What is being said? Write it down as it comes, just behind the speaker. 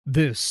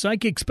This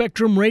Psychic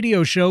Spectrum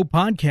Radio Show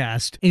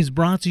podcast is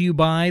brought to you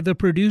by the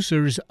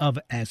producers of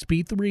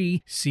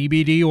SP3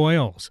 CBD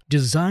oils,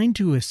 designed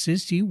to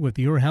assist you with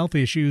your health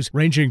issues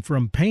ranging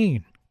from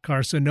pain,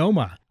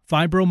 carcinoma,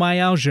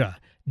 fibromyalgia,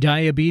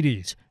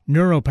 diabetes,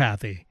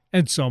 neuropathy,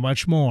 and so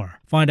much more.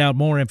 Find out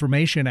more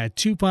information at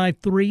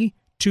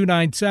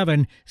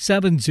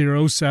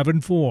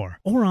 253-297-7074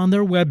 or on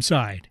their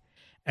website,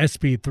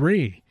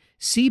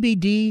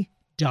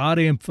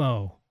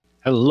 sp3cbd.info.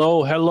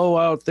 Hello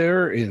out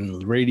there in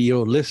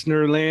radio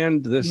listener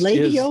land.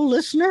 Radio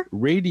listener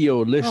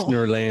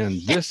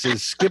land. This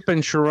is Skip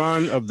and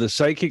Sha'ron of the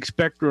Psychic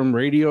Spectrum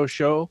Radio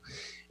Show,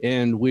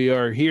 and we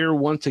are here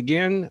once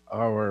again.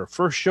 Our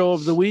first show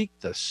of the week.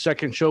 The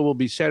second show will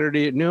be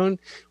Saturday at noon.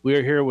 We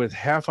are here with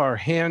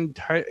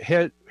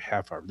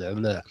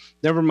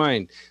Never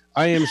mind.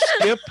 I am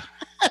Skip.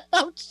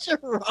 I'm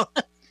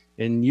Sha'ron.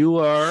 And you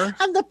are?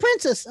 I'm the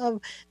princess of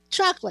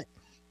chocolate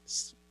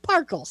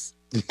sparkles.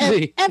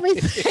 And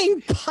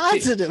everything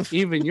positive.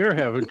 Even you're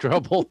having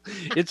trouble.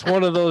 It's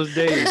one of those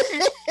days.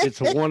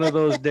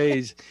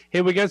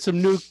 Hey, we got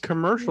some new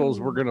commercials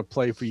we're going to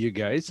play for you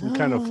guys. Some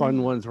kind of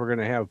fun ones. We're going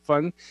to have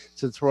fun.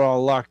 Since we're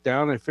all locked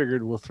down, I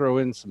figured we'll throw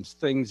in some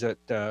things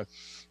that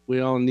we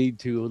all need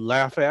to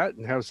laugh at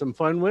and have some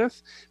fun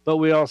with. But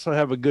we also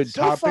have a good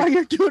topic. So far,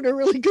 you're doing a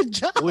really good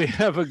job. We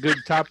have a good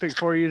topic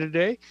for you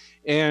today.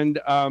 And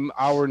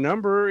our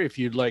number, if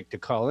you'd like to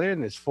call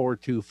in, is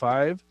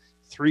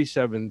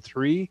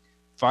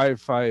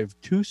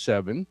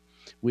 425-373-5527.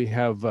 We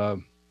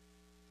have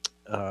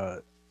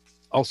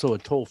also a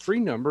toll-free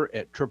number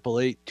at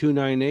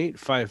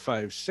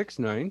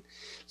 888-298-5569.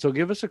 So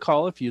give us a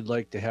call if you'd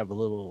like to have a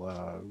little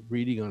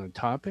reading on a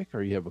topic,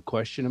 or you have a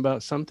question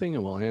about something,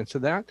 and we'll answer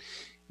that.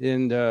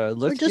 And a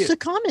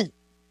comment.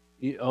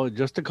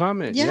 Just a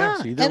comment.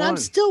 Yeah, yes, and I'm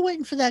still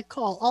waiting for that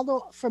call.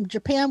 Although from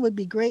Japan would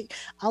be great.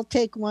 I'll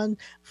take one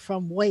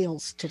from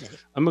Wales today.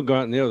 I'm going to go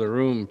out in the other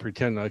room and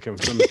pretend like I'm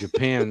from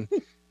Japan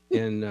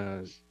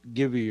and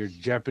give you your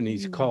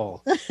Japanese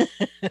call.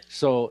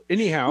 So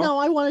anyhow. No,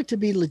 I want it to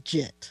be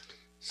legit.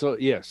 So,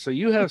 yes. So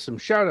you have some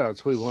shout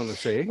outs we want to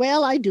say.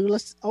 Well, I do.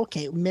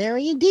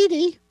 Mary and Dee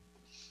Dee.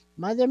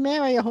 Mother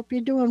Mary, I hope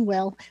you're doing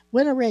well.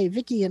 Winter Ray,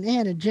 Vicky and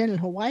Ann and Jen in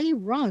Hawaii.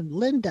 Ron,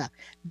 Linda,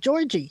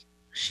 Georgie,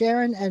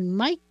 Sharon and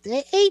Mike,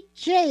 the 8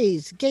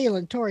 J's,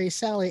 Galen, Tori,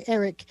 Sally,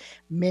 Eric,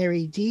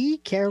 Mary D,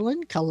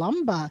 Carolyn,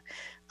 Columba,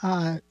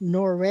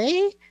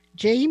 Norray,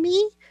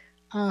 Jamie,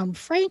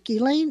 Frank,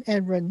 Elaine,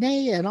 and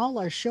Renee, and all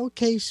our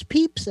showcase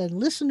peeps and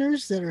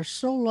listeners that are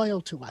so loyal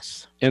to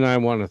us. And I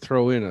want to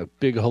throw in a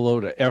big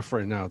hello to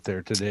Efren out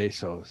there today.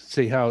 So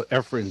see how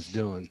Efren's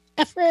doing.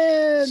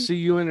 Efren! See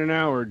you in an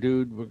hour,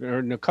 dude. Or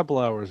in a couple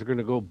hours. We're going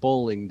to go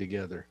bowling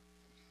together.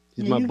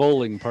 He's my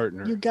bowling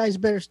partner. You guys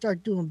better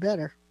start doing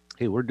better.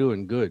 Hey, we're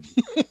doing good.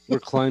 We're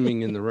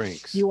climbing in the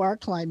ranks. You are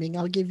climbing.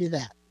 I'll give you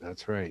that.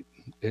 That's right.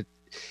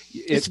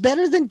 It's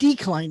better than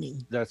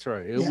declining. That's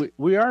right. Yeah.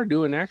 We are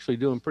actually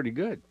doing pretty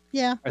good.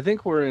 Yeah. I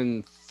think we're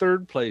in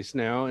third place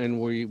now, and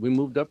we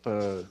moved up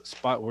a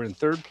spot. We're in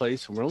third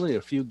place, and we're only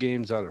a few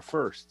games out of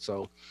first.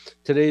 So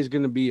today's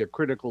going to be a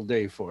critical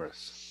day for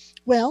us.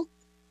 Well,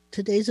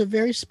 today's a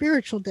very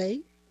spiritual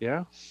day.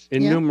 Yeah.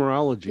 In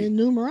numerology.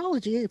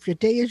 If your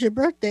day is your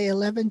birthday,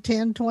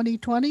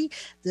 11/10/2020,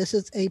 this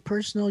is a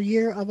personal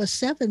year of a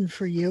 7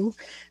 for you.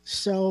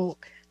 So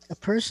a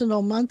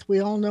personal month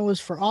we all know is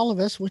for all of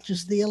us, which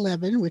is the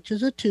 11, which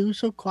is a 2.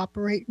 So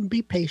cooperate and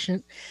be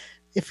patient.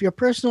 If your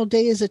personal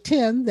day is a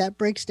 10, that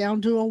breaks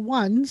down to a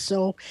 1.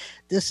 So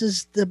this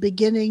is the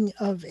beginning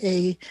of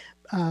a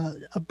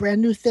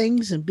brand new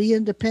things, and be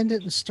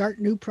independent and start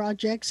new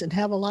projects and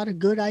have a lot of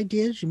good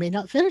ideas. You may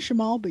not finish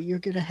them all, but you're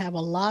going to have a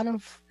lot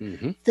of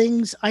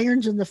things,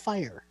 irons in the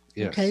fire.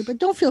 Yes. Okay. But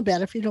don't feel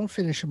bad if you don't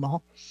finish them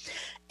all.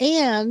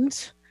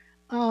 And,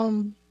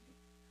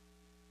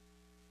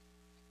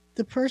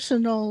 the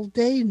personal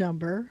day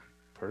number.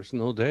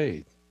 Personal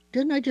day.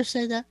 Didn't I just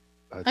say that?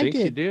 I think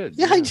you did.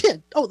 Yeah, I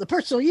did. Oh, the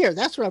personal year.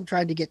 That's what I'm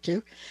trying to get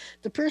to.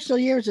 The personal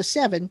year is a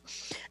 7,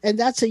 and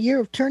that's a year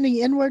of turning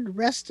inward,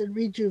 rest, and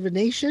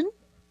rejuvenation.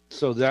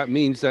 So that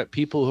means that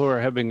people who are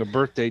having a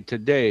birthday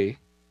today,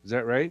 is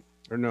that right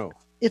or no?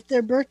 If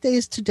their birthday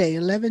is today,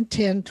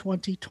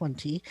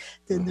 11/10/2020,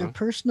 then their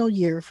personal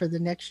year for the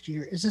next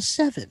year is a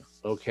 7.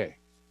 Okay.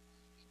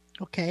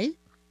 Okay.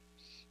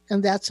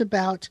 And that's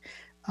about,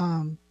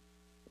 as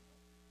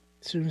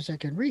soon as I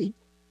can read,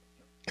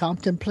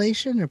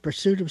 contemplation or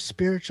pursuit of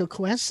spiritual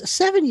quests.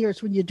 7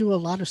 years when you do a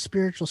lot of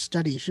spiritual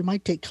studies. You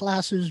might take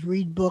classes,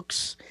 read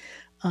books,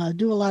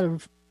 do a lot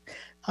of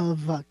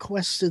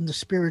quests in the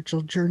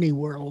spiritual journey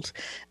world.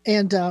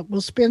 And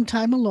we'll spend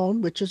time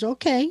alone, which is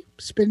okay.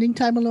 Spending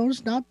time alone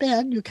is not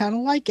bad. You kind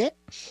of like it.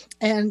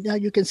 And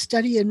you can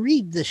study and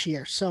read this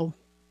year. So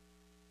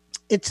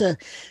it's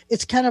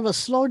kind of a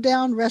slow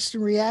down, rest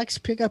and relax,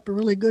 pick up a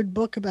really good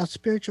book about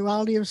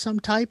spirituality of some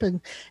type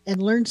and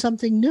learn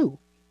something new.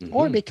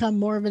 Or become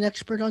more of an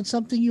expert on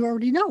something you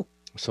already know.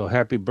 So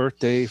happy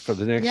birthday for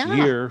the next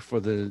year for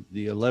the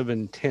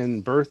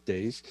 11-10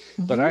 birthdays.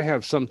 But I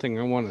have something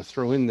I want to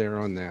throw in there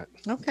on that,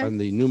 on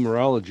the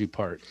numerology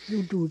part.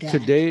 You do that.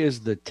 Today is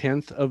the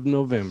 10th of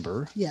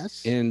November.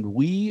 Yes. And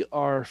we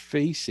are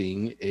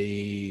facing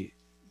a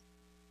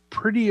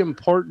pretty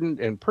important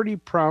and pretty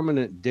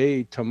prominent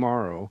day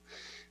tomorrow.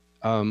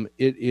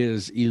 It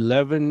is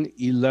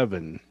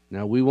 11/11.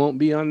 Now, we won't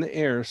be on the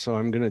air, so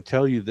I'm going to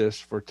tell you this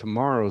for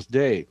tomorrow's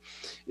day.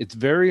 It's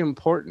very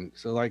important.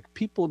 So, like,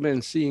 people have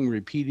been seeing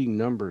repeating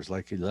numbers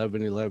like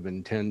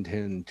 11/11,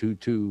 10/10,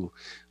 2/2,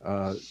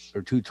 or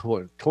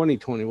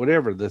 20/20,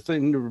 whatever. The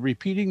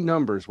repeating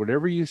numbers,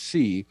 whatever you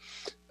see,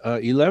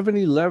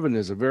 11/11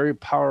 is a very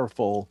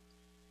powerful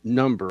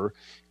number,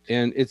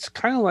 and it's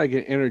kind of like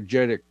an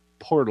energetic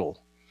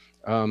portal.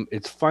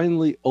 It's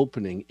finally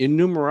opening. In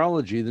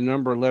numerology, the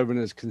number 11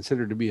 is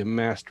considered to be a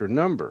master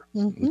number.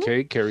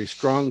 Okay, carries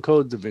strong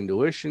codes of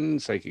intuition,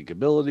 psychic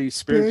ability,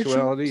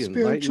 spirituality,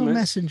 enlightenment. Spiritual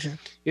messenger.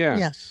 Yeah.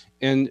 Yes.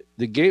 And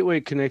the gateway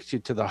connects you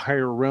to the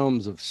higher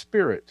realms of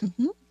spirit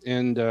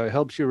and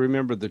helps you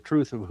remember the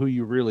truth of who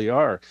you really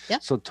are.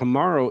 Yep. So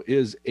tomorrow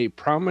is a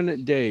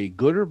prominent day,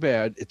 good or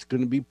bad. It's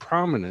going to be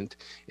prominent,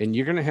 and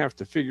you're going to have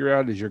to figure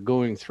out as you're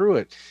going through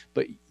it.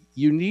 But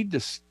you need to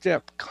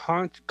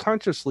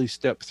consciously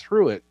step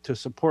through it to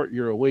support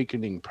your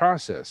awakening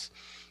process.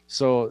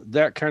 So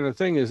that kind of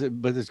thing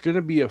but it's going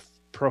to be a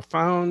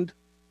profound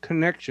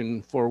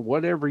connection for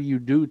whatever you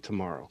do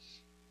tomorrow.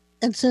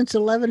 And since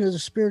 11 is a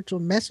spiritual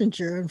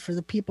messenger, and for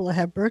the people that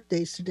have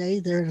birthdays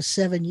today, they're in a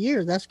 7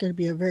 year, that's going to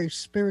be a very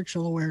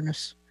spiritual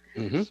awareness.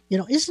 You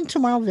know, isn't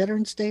tomorrow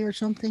Veterans Day or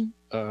something?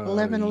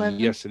 11/11?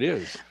 Yes, it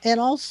is.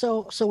 And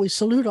also, so we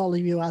salute all of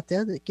you out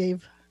there that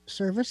gave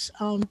service.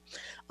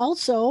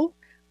 Also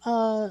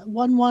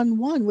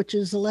 111, which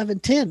is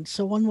 11/10.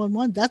 So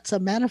 111, that's a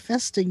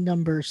manifesting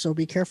number. So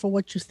be careful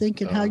what you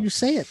think and how you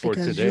say it,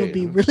 because today, you'll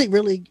be really,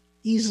 really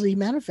easily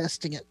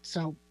manifesting it.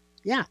 So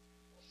yeah,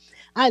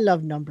 I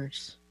love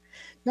numbers.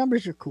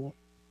 Numbers are cool.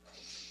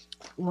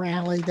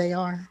 Rally, they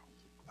are.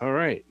 All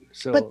right.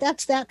 So, but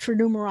that's that for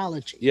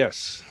numerology.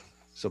 Yes.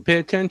 So pay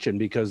attention,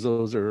 because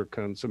those are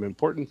some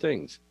important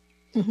things.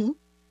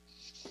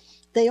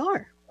 They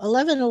are.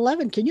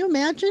 11/11. Can you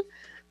imagine?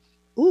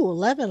 Ooh,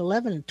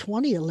 11/11 and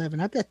 20/11.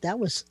 I bet that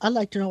was. I'd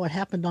like to know what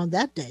happened on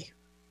that day.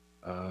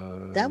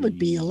 That would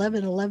be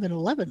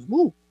 11/11/11.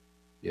 Woo.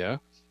 Yeah,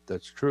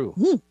 that's true.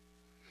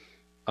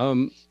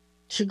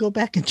 Should go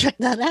back and check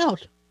that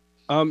out.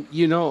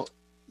 You know,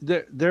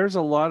 there's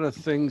a lot of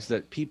things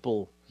that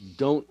people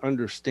don't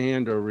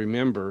understand or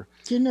remember.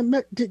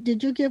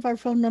 Did you give our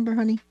phone number,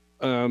 honey?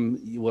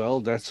 Well,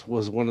 that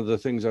was one of the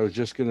things I was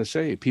just going to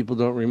say. People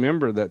don't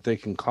remember that they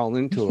can call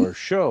into our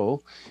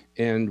show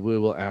and we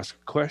will ask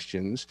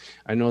questions.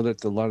 I know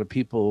that a lot of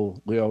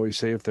people, we always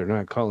say if they're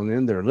not calling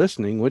in, they're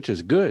listening, which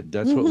is good.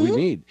 That's what we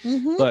need.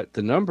 But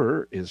the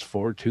number is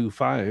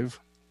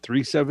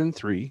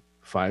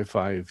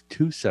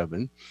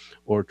 425-373-5527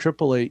 or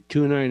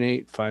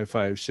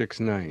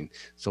 888-298-5569.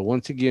 So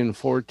once again,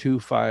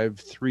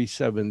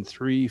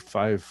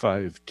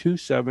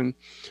 425-373-5527.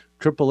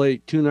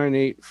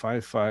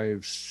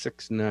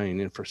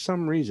 888-298-5569. And for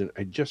some reason,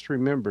 I just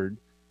remembered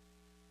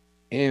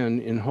Anne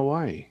in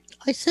Hawaii.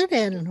 I said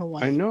Anne in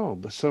Hawaii. I know,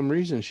 but some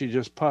reason she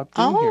just popped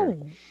in here.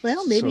 Oh,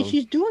 well, maybe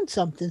she's doing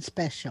something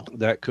special.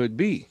 That could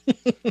be.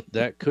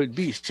 That could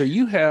be. So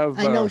you have...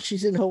 I know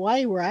she's in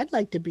Hawaii, where I'd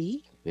like to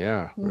be.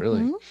 Yeah,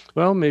 really.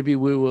 Well, maybe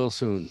we will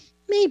soon.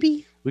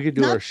 Maybe. We could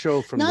do our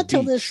show from the beach. Not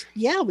till this...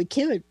 Yeah, we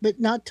could, but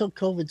not till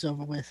COVID's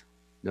over with.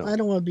 No. I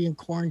don't want to be in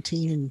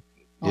quarantine and...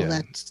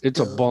 It's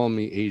a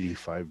balmy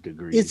 85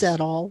 degrees. Is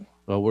that all?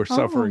 Well, we're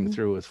suffering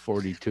through with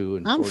 42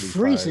 and 45. I'm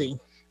freezing.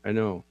 I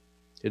know.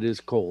 It is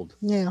cold.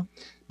 Yeah.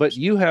 But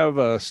you have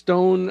a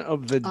stone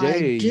of the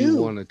day you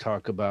want to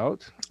talk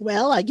about.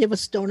 Well, I give a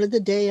stone of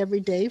the day every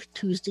day,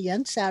 Tuesday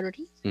and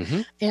Saturday.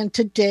 And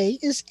today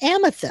is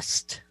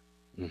amethyst.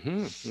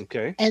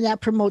 Okay. And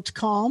that promotes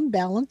calm,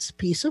 balance,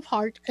 peace of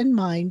heart and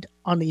mind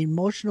on the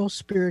emotional,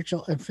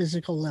 spiritual, and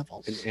physical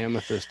levels. And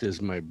amethyst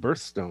is my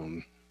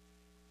birthstone.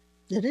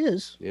 It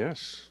is?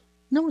 Yes.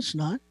 No, it's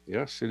not.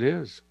 Yes, it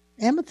is.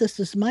 Amethyst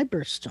is my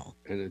birthstone.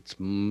 And it's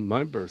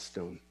my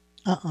birthstone.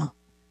 Well,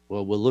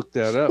 we'll look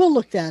that up. We'll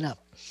look that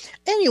up.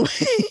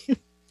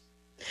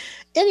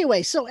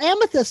 Anyway, so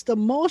amethyst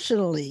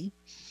emotionally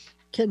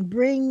can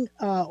bring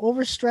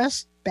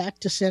overstress back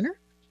to center,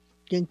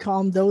 can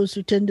calm those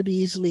who tend to be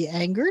easily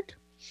angered.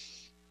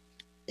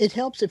 It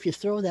helps if you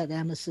throw that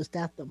amethyst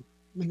at them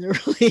when they're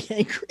really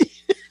angry.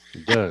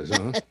 It does,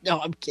 huh?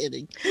 No, I'm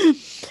kidding.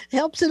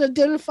 Helps in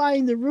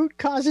identifying the root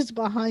causes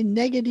behind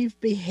negative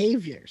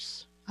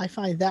behaviors. I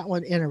find that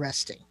one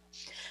interesting.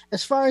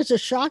 As far as the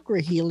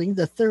chakra healing,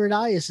 the third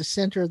eye is the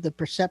center of the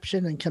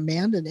perception and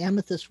command, and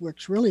amethyst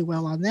works really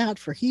well on that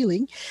for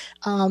healing.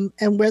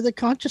 And where the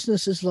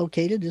consciousness is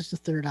located is the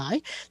third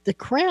eye. The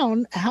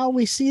crown, how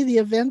we see the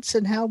events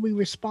and how we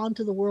respond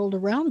to the world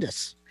around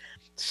us.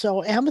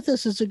 So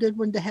amethyst is a good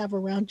one to have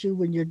around you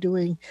when you're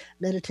doing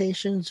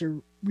meditations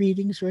or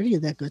readings or any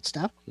of that good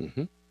stuff.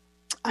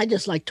 I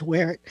just like to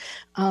wear it.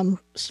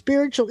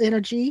 Spiritual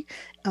energy.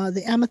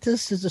 The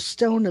amethyst is a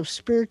stone of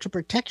spiritual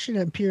protection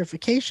and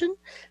purification,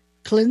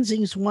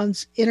 cleansing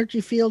one's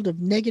energy field of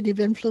negative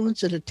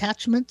influence and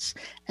attachments,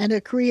 and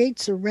it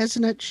creates a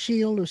resonant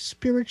shield of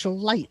spiritual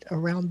light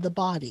around the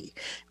body.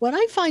 What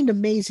I find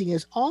amazing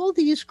is all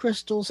these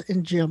crystals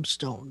and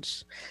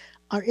gemstones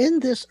are in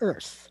this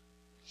earth.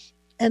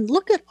 And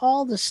look at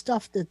all the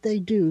stuff that they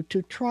do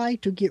to try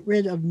to get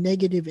rid of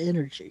negative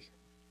energy.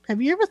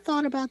 Have you ever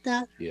thought about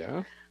that?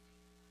 Yeah.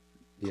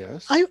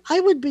 Yes. I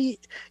would be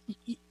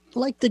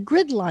like the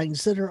grid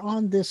lines that are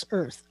on this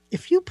earth.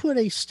 If you put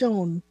a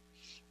stone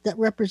that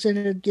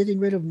represented getting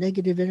rid of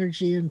negative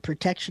energy and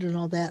protection and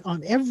all that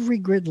on every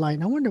grid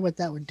line, I wonder what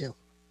that would do.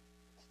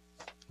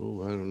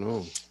 Oh, I don't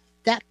know.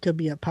 That could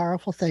be a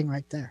powerful thing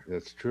right there.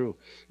 That's true.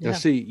 Yeah. Now,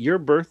 see, your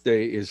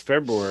birthday is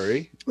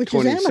February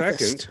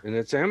 22nd, and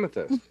it's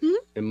amethyst. Mm-hmm.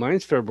 And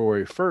mine's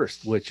February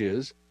 1st, which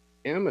is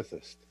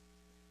amethyst.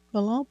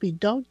 Well, I'll be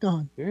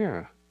doggone.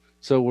 Yeah.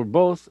 So we're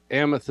both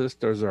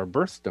amethyst as our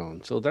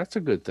birthstone. So that's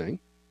a good thing.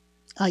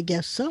 I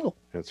guess so.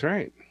 That's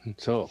right.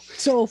 So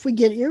if we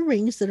get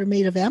earrings that are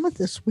made of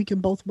amethyst, we can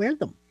both wear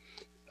them.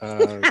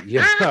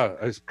 Yeah,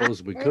 I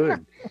suppose we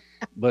could.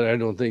 But I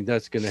don't think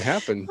that's going to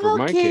happen for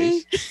my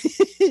case.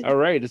 All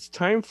right. It's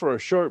time for a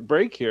short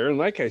break here. And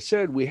like I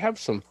said, we have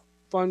some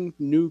fun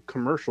new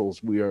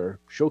commercials we are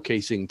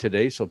showcasing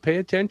today. So pay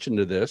attention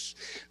to this.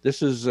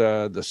 This is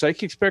the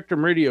Psychic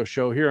Spectrum radio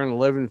show here on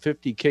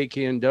 1150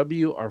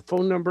 KKNW. Our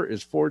phone number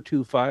is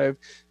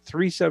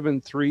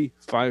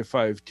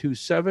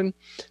 425-373-5527.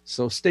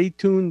 So stay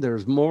tuned.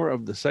 There's more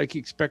of the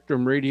Psychic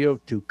Spectrum radio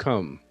to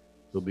come.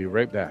 We'll be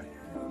right back.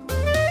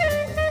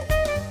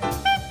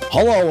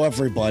 Hello,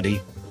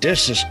 everybody.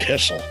 This is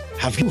Kissel.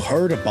 Have you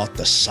heard about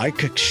the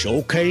Psychic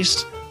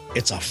Showcase?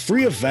 It's a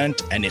free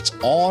event and it's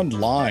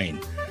online,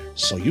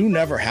 so you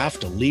never have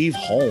to leave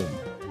home.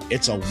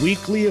 It's a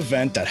weekly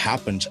event that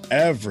happens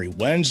every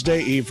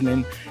Wednesday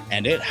evening,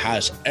 and it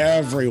has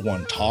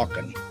everyone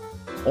talking.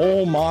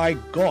 Oh my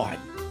God,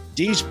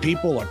 these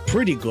people are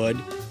pretty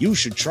good. You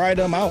should try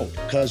them out,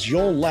 because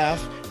you'll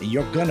laugh and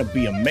you're going to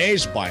be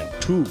amazed by them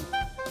too.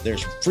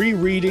 There's free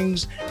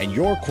readings and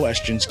your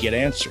questions get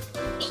answered.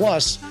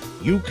 Plus,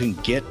 you can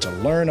get to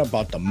learn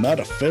about the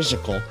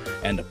metaphysical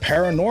and the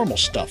paranormal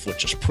stuff,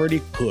 which is pretty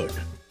good.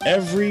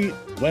 Every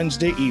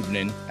Wednesday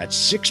evening at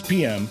 6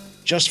 p.m.,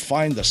 just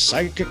find the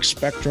Psychic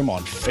Spectrum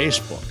on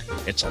Facebook.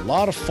 It's a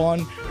lot of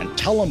fun, and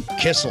tell them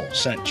Kissel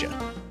sent you.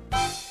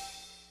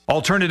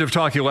 Alternative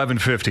Talk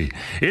 1150.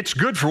 It's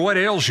good for what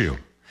ails you.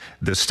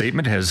 This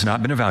statement has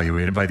not been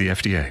evaluated by the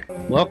FDA.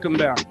 Welcome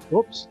back.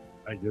 Oops,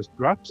 I just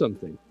dropped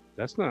something.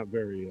 That's not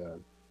very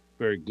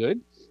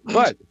good.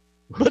 But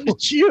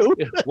it's you.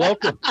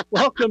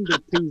 welcome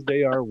to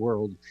Tuesday Our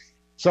World.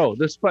 So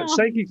this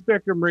Psychic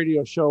Spectrum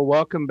radio show,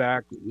 welcome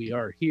back. We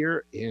are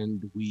here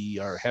and we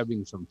are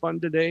having some fun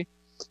today.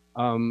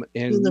 And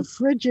in the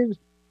frigid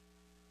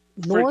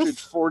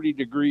north,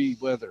 40-degree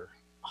weather.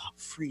 Oh,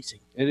 freezing.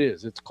 It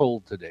is. It's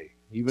cold today.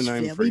 Even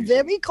I'm freezing.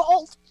 Very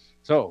cold.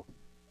 So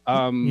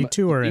you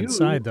two are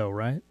inside though,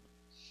 right?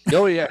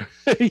 Oh yeah.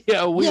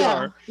 Yeah, we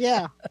are.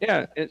 Yeah.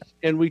 Yeah.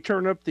 And we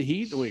turn up the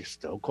heat and we're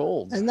still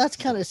cold. And that's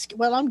kind of,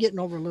 well, I'm getting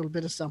over a little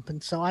bit of something.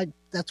 So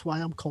that's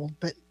why I'm cold,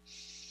 but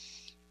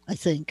I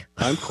think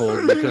I'm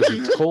cold because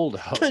it's cold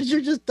out. Because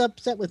you're just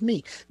upset with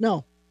me.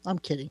 No, I'm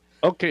kidding.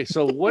 Okay.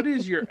 So what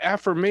is your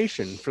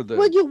affirmation for the,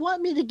 Would you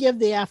want me to give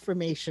the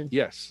affirmation?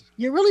 Yes.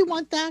 You really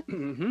want that?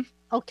 Mm-hmm.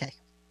 Okay.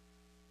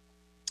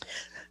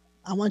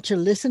 I want you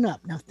to listen up.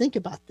 Now think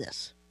about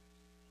this.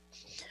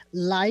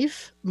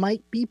 Life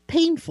might be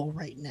painful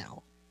right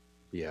now.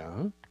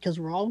 Yeah. Because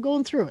we're all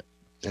going through it.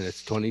 And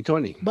it's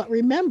 2020. But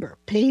remember,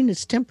 pain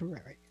is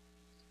temporary.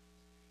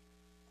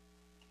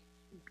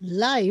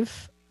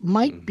 Life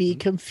might be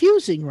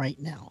confusing right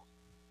now.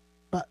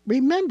 But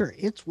remember,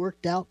 it's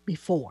worked out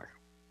before.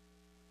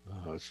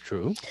 Oh, that's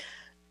true.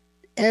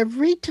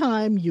 Every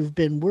time you've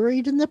been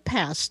worried in the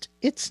past,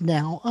 it's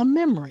now a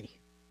memory.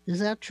 Is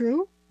that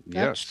true?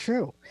 That's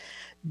true.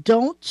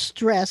 Don't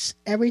stress.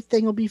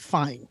 Everything will be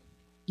fine.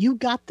 You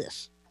got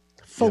this.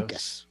 Focus.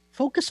 Yes.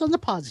 Focus on the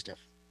positive.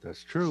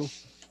 That's true.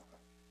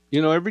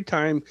 You know, every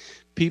time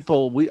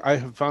I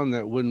have found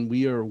that when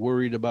we are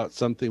worried about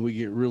something, we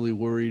get really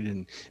worried.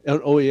 And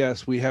oh,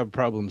 yes, we have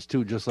problems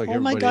too, just like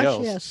everybody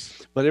else.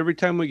 Yes. But every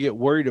time we get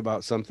worried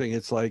about something,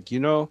 it's like,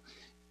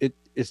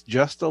 it's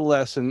just a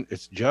lesson.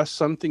 It's just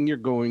something you're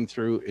going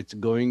through. It's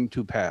going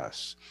to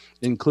pass,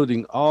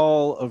 including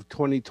all of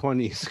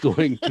 2020 is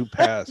going to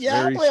pass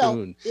very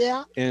soon.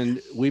 Yeah.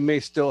 And we may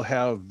still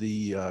have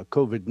the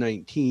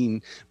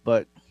COVID-19,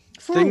 but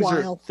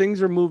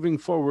things are moving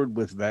forward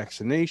with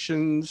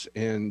vaccinations,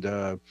 and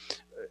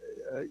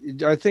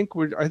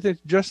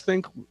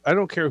I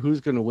don't care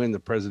who's going to win the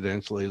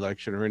presidential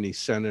election or any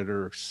Senate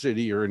or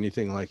city or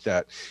anything like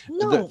that.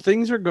 No.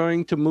 Things are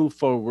going to move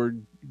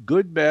forward,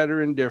 good, bad,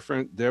 or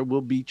indifferent. There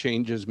will be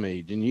changes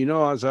made. And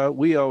as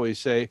we always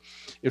say,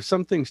 if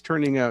something's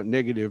turning out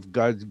negative,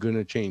 God's going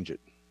to change it.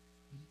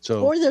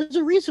 So, or there's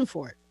a reason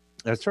for it.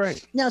 That's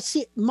right. Now,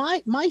 see,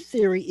 my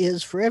theory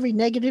is for every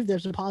negative,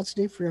 there's a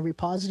positive. For every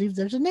positive,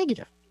 there's a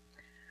negative.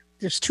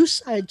 There's two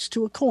sides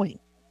to a coin.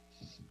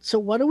 So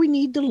what do we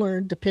need to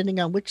learn depending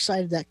on which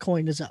side of that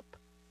coin is up?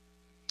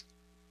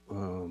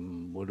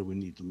 What do we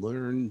need to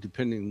learn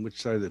depending on which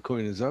side of the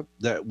coin is up?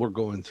 That we're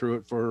going through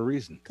it for a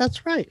reason.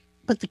 That's right.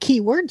 But the key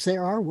words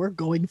there are we're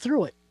going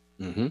through it.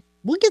 Mm-hmm.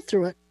 We'll get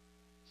through it.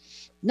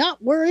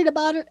 Not worried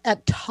about it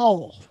at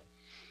all.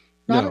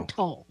 Not at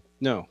all.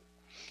 No.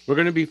 We're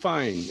going to be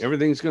fine.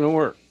 Everything's going to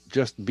work.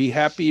 Just be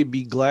happy.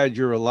 Be glad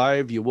you're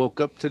alive. You woke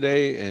up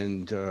today.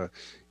 And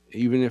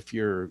even if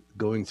you're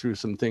going through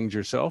some things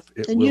yourself,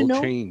 it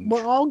will change.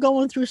 We're all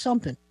going through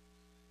something.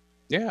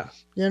 Yeah.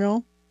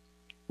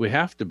 We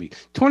have to be.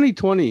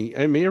 2020,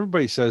 I mean,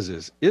 everybody says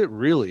this. It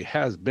really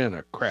has been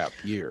a crap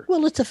year.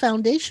 Well, it's a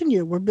foundation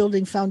year. We're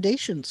building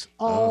foundations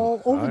all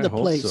over the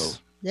place. So.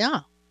 Yeah.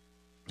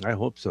 I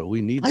hope so.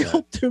 We need that. I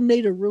hope they're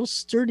made of real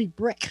sturdy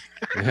brick.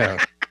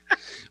 Yeah.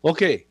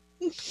 Okay.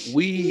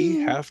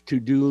 We have to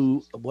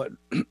do what,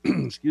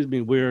 excuse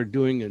me, we're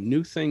doing a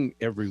new thing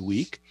every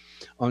week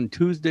on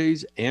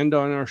Tuesdays and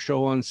on our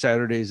show on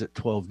Saturdays at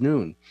 12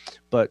 noon.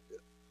 But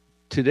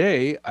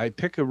today I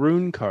pick a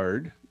rune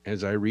card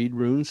as I read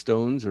rune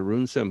stones or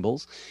rune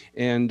symbols,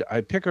 and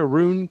I pick a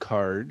rune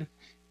card,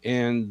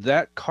 and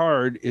that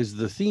card is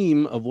the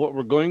theme of what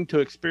we're going to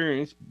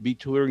experience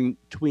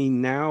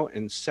between now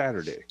and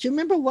Saturday. Do you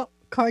remember what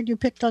card you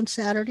picked on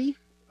Saturday?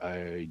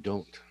 I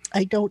don't.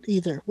 I don't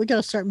either. We got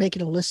to start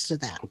making a list of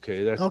that.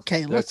 Okay,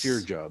 that's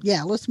your job.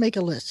 Yeah, let's make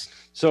a list.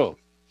 So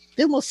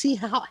then we'll see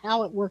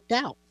how it worked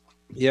out.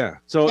 Yeah.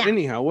 So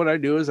anyhow, what I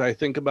do is I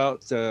think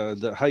about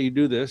how you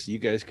do this. You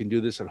guys can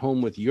do this at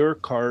home with your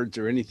cards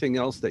or anything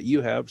else that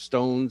you have,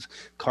 stones,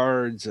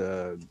 cards,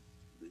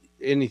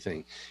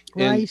 anything.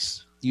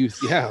 Rice. Rice. You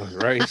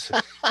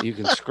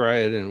can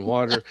scry it in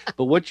water.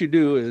 But what you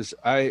do is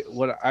I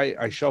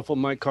shuffle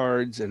my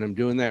cards, and I'm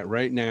doing that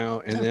right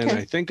now. And then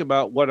I think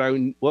about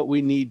what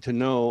we need to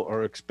know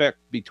or expect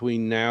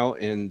between now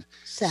and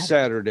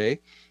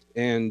Saturday.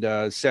 And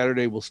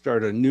Saturday we'll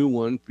start a new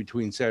one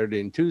between Saturday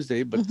and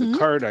Tuesday. But the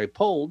card I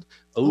pulled,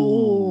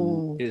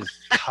 is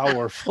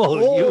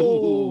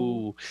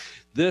powerful.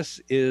 This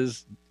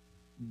is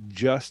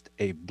just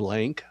a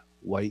blank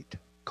white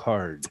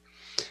card.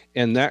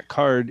 And that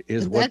card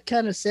is that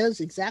kind of says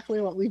exactly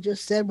what we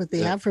just said with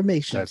the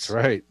affirmations. That's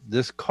right.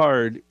 This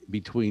card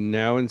between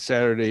now and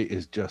Saturday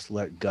is just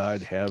let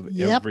God have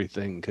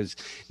everything. Because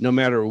no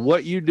matter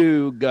what you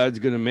do, God's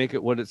going to make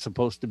it what it's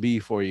supposed to be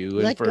for you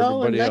and for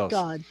everybody else.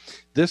 God.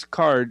 This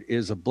card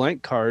is a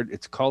blank card.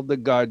 It's called the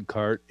God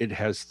card. It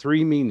has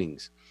 3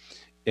 meanings.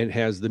 It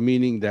has the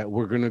meaning that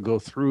we're going to go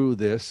through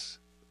this.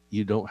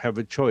 You don't have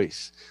a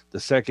choice. The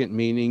second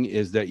meaning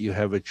is that you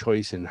have a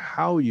choice in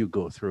how you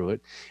go through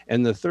it.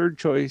 And the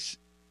third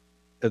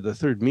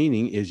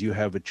meaning is you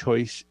have a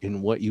choice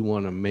in what you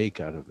want to make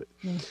out of it.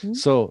 Mm-hmm.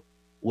 So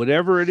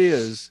whatever it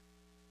is,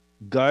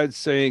 God's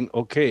saying,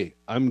 okay,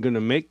 I'm going to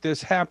make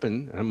this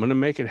happen. I'm going to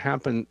make it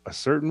happen a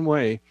certain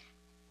way.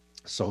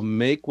 So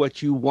make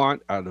what you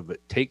want out of it.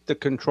 Take the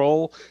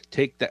control,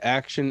 take the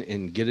action,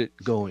 and get it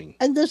going.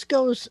 And this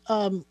goes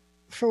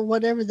for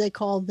whatever they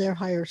call their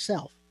higher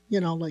self.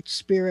 Like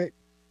spirit,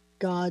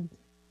 God,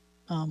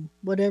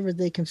 whatever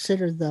they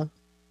consider the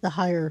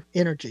higher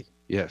energy.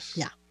 Yes.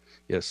 Yeah.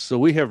 Yes. So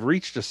we have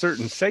reached a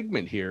certain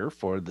segment here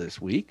for this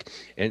week.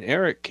 And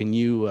Eric, can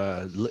you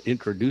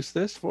introduce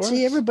this for us?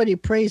 See, everybody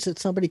prays that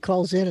somebody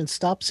calls in and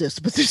stops this,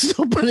 but there's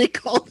nobody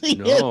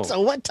calling in. So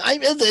what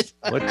time is it?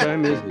 What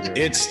time is it?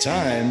 It's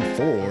time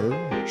for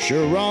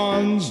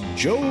Sha'ron's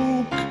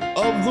Joke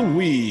of the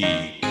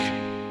Week.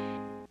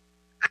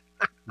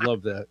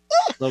 Love that.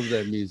 Love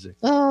that music.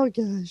 Oh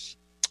gosh.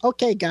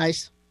 Okay,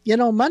 guys.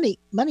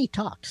 Money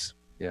talks.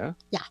 Yeah.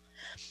 Yeah.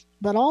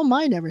 But all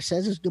mine ever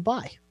says is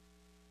goodbye.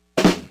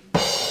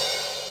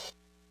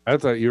 I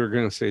thought you were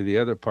going to say the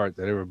other part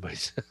that everybody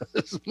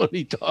says.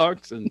 Money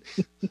talks and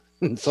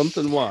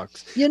something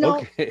walks.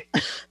 Okay.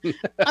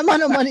 I'm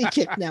on a money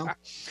kick now.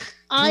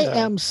 I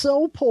am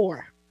so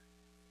poor.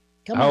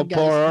 Come on, guys.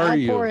 How poor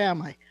How poor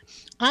am I?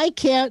 I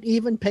can't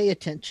even pay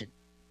attention.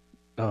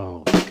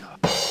 Oh, God.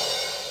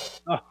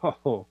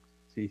 Oh,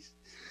 jeez.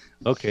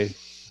 Okay.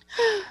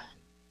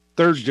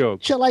 Third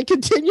joke. Shall I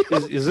continue?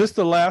 Is this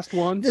the last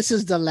one? This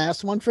is the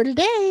last one for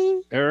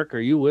today. Eric, are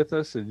you with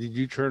us? Or did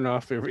you turn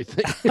off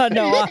everything?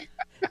 No,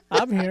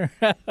 I'm here.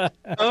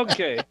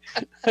 Okay.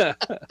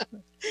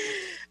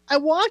 I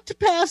walked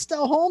past a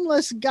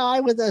homeless guy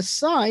with a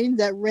sign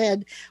that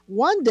read,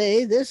 "One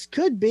day this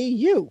could be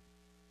you."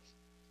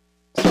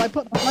 So I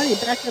put my money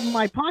back in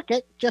my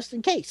pocket just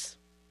in case.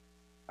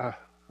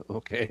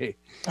 Okay.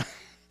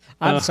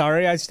 I'm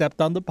sorry, I stepped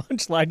on the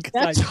punchline.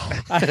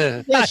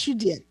 Yes, you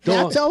did.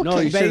 That's okay. No,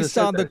 based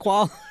on the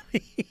quality.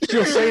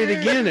 You'll say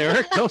it again,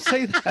 Eric. Don't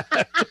say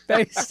that.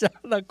 Based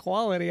on the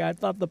quality, I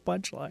thought the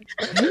punchline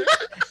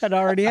had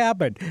already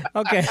happened.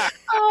 Okay.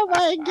 Oh,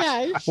 my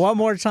gosh. One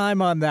more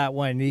time on that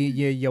one.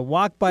 You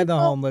walked by the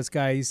homeless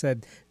guy. He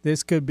said,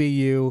 "This could be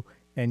you."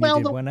 And you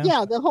did one out?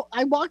 Yeah,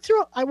 I walked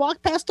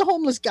past a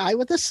homeless guy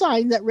with a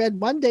sign that read,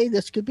 "One day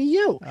this could be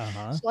you."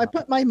 Uh-huh. So I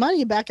put my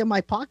money back in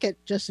my pocket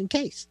just in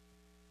case.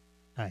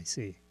 I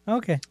see.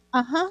 Okay.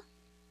 Uh-huh.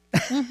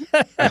 I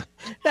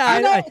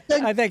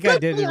think I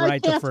did it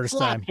right the first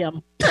time. Yeah,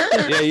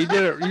 you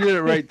did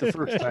it right the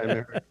first time,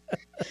 Eric.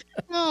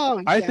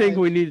 Oh, I think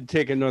we need to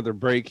take another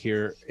break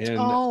here, and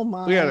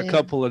we got a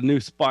couple of new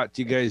spots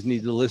you guys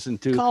need to listen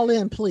to. Call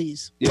in,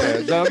 please.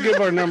 Yeah, I'll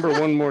give our number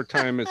one more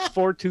time. It's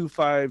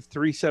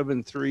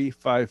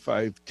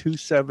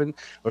 425-373-5527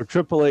 or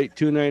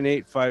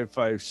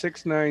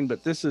 888-298-5569.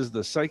 But this is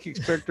the Psychic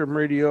Spectrum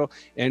Radio,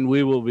 and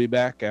we will be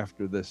back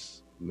after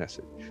this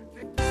message.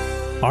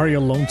 Are you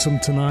lonesome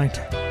tonight?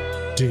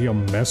 Do you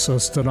miss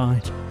us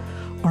tonight?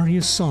 Are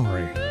you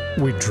sorry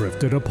we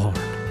drifted apart?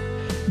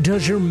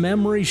 Does your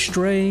memory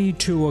stray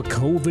to a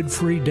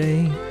COVID-free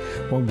day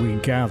when we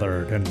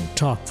gathered and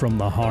talked from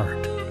the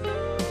heart?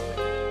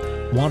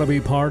 Want to be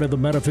part of the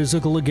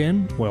metaphysical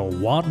again? Well,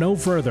 want no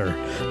further.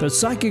 The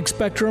Psychic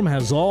Spectrum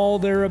has all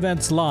their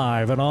events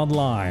live and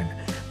online.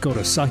 Go to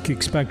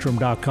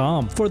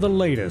psychicspectrum.com for the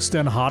latest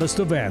and hottest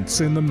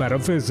events in the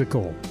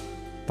metaphysical.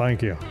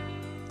 Thank you.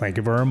 Thank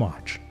you very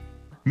much.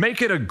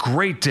 Make it a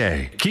great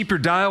day. Keep your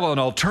dial on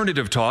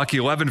Alternative Talk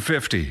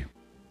 1150.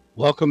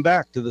 Welcome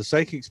back to the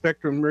Psychic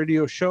Spectrum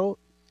Radio Show,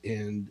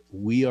 and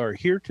we are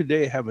here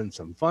today having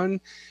some fun.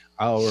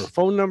 Our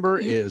phone number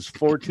is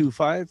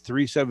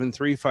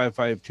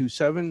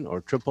 425-373-5527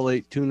 or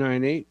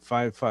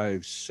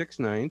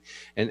 888-298-5569.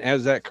 And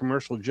as that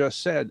commercial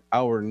just said,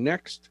 our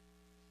next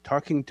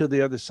Talking to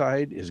the Other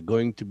Side is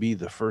going to be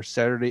the first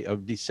Saturday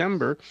of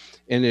December,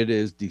 and it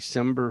is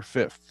December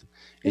 5th.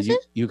 And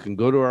you can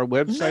go to our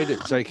website at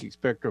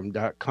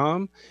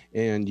psychicspectrum.com,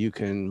 and you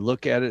can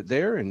look at it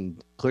there and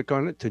click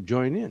on it to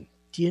join in.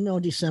 Do you know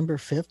December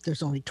 5th,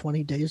 there's only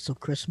 20 days till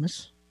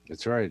Christmas?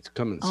 That's right. It's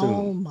coming soon.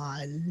 Oh,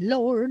 my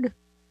Lord.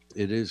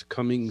 It is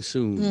coming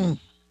soon.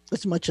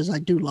 As much as I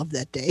do love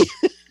that day.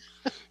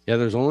 Yeah,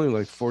 there's only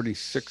like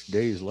 46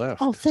 days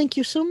left. Oh, thank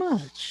you so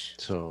much.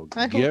 So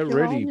get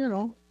ready.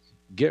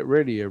 Get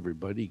ready,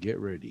 everybody. Get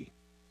ready.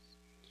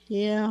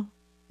 Yeah,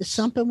 it's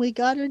something we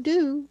got to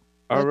do.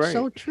 All right.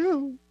 So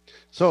true.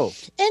 So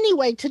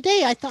anyway,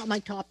 today I thought my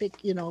topic,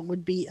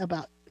 would be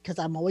about, because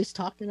I'm always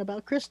talking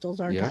about crystals,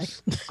 aren't I?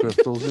 Yes,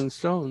 crystals and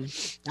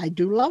stones. I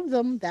do love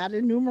them. That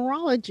and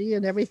numerology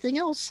and everything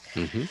else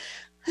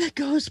that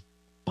goes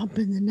bump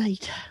in the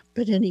night.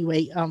 But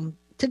anyway,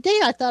 today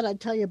I thought I'd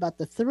tell you about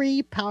the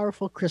 3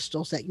 powerful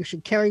crystals that you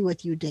should carry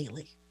with you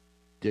daily.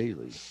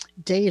 Daily.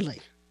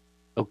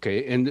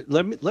 Okay, and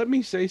let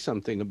me say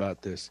something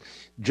about this,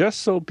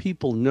 just so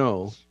people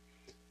know.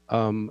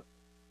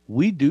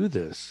 We do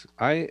this.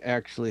 I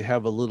actually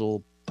have a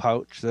little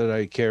pouch that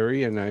I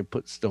carry, and I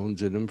put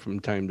stones in them from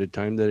time to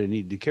time that I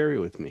need to carry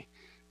with me.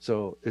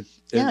 So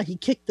he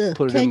kicked the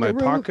put it kangaroo. in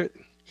my pocket.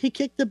 He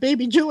kicked the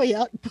baby Joey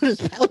out and put his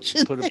pouch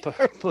in put it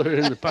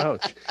in the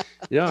pouch.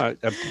 Yeah,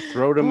 I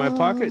throw it in my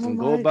pocket and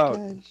go about.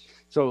 Gosh.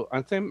 So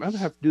I think I'm gonna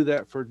have to do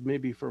that for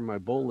my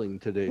bowling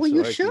today. Well, so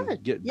you I should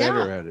can get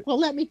better at it. Well,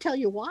 let me tell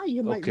you why.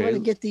 You might want to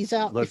get these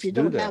out if you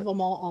don't have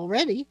them all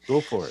already. Go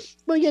for it.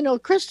 Well,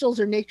 crystals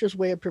are nature's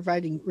way of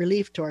providing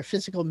relief to our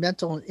physical,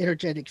 mental, and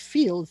energetic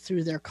field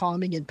through their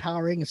calming,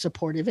 empowering, and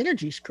supportive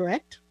energies,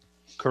 correct?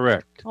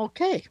 Correct.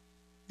 Okay.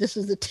 This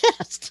is the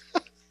test.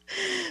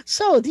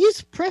 So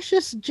these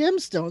precious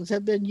gemstones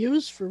have been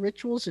used for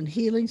rituals and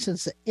healing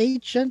since the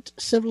ancient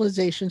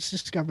civilizations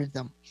discovered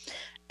them,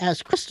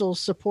 as crystals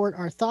support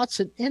our thoughts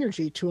and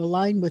energy to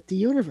align with the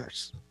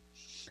universe.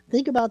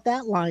 Think about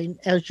that line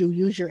as you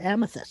use your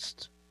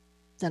amethyst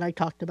that I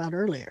talked about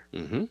earlier.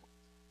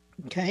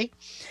 Okay?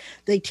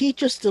 They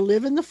teach us to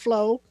live in the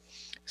flow,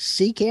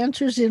 seek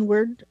answers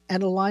inward,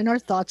 and align our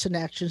thoughts and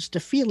actions to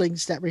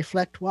feelings that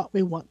reflect what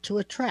we want to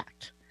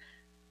attract.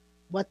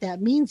 What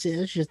that means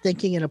is you're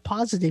thinking in a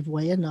positive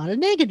way and not a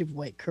negative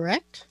way,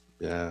 correct?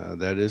 Yeah,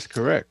 that is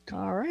correct.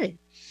 All right.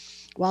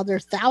 While there are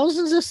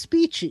thousands of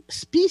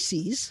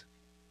species,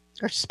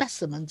 or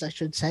specimens, I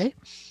should say.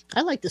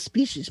 I like the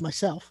species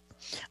myself.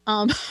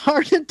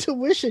 Our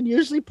intuition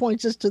usually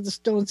points us to the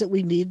stones that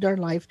we need in our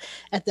life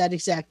at that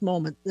exact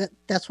moment.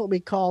 That's what we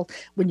call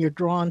when you're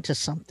drawn to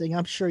something.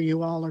 I'm sure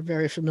you all are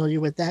very familiar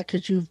with that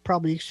because you've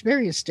probably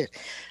experienced it.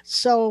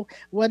 So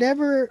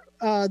whatever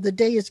the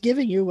day is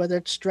giving you, whether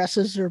it's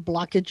stresses or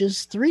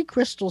blockages, 3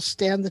 crystals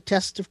stand the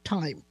test of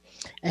time.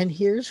 And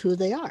here's who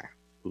they are.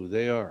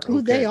 They are.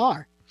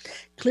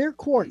 Clear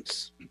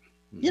quartz.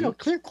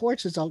 Clear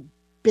quartz is a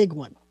big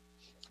one.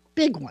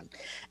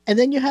 And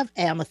then you have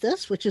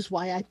amethyst, which is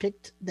why I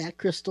picked that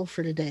crystal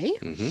for today,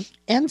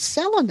 and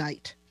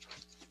selenite,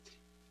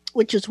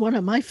 which is one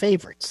of my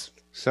favorites.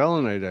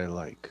 Selenite I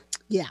like.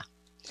 Yeah.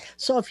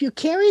 So if you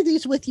carry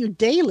these with you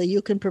daily,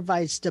 you can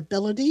provide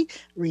stability,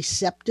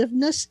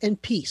 receptiveness,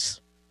 and peace.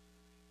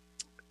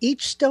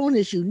 Each stone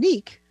is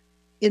unique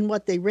in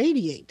what they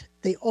radiate.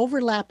 They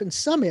overlap in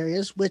some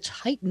areas, which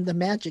heighten the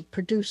magic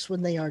produced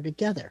when they are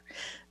together.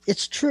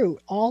 It's true.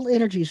 All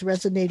energies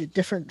resonate at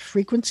different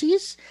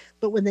frequencies,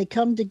 but when they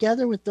come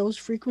together with those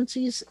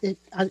frequencies,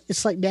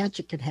 it's like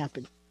magic can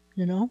happen,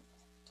 you know?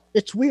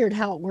 It's weird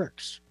how it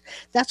works.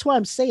 That's why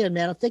I'm saying,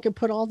 man, if they could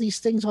put all these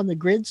things on the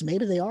grids,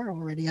 maybe they are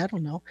already. I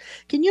don't know.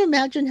 Can you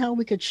imagine how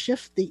we could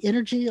shift the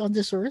energy on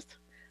this earth?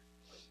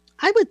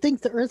 I would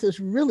think the earth is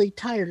really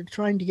tired of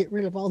trying to get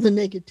rid of all the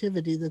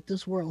negativity that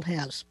this world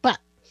has, but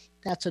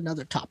that's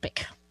another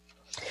topic.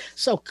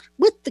 So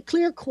with the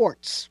clear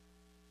quartz,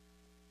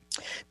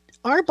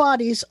 our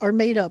bodies are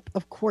made up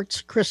of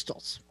quartz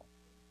crystals.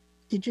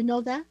 Did you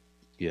know that?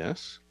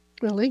 Yes.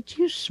 Well, ain't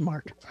you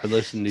smart? I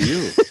listen to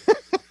you.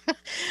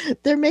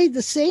 They're made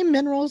the same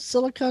minerals,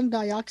 silicon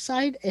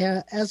dioxide,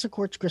 as a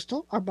quartz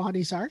crystal. Our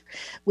bodies are.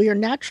 We are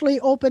naturally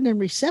open and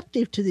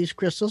receptive to these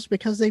crystals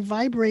because they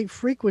vibrate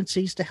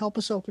frequencies to help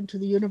us open to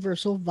the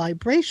universal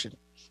vibration.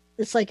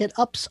 It's like it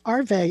ups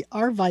our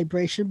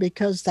vibration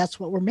because that's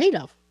what we're made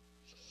of.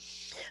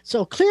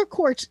 So clear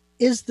quartz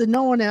is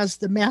known as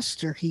the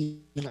master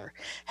healer.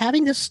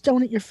 Having this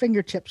stone at your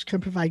fingertips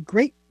can provide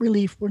great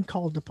relief when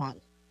called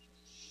upon.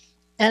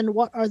 And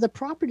what are the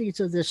properties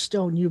of this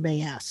stone, you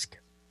may ask?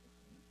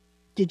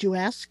 Did you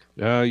ask?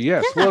 Yes.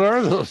 Yeah. What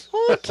are those?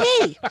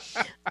 Okay.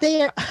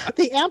 They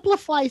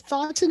amplify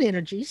thoughts and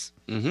energies.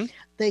 Mm-hmm.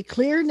 They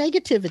clear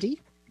negativity.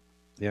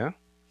 Yeah.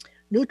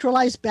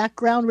 Neutralize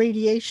background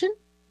radiation.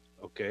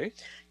 Okay.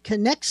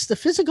 Connects the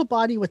physical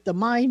body with the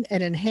mind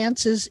and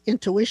enhances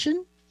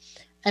intuition,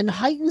 and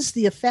heightens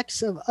the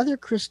effects of other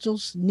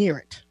crystals near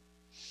it.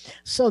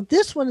 So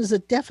this one is a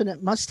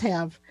definite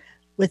must-have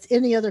with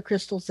any other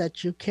crystals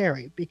that you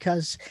carry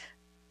because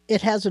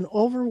it has an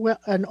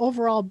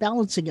overall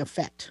balancing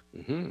effect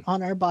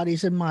on our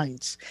bodies and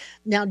minds.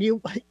 Now, do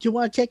you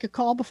want to take a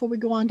call before we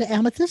go on to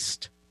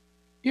amethyst?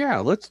 Yeah,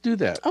 let's do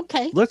that.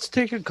 Okay. Let's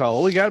take a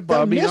call. We got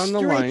Bobby on the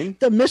line.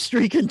 The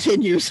mystery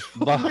continues.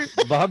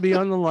 Bobby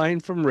on the line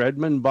from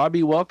Redmond.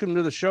 Bobby, welcome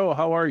to the show.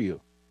 How are you?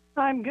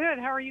 I'm good.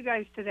 How are you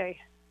guys today?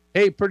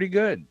 Hey, pretty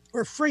good.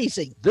 We're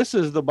freezing. This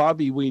is the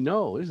Bobby we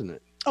know, isn't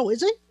it? Oh,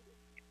 is it?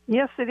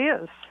 Yes, it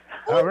is.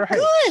 All right.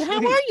 Good. How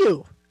are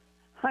you?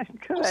 I'm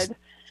good.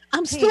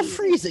 I'm still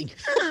freezing.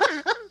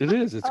 It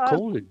is. It's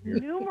cold in here.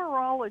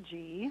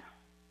 Numerology.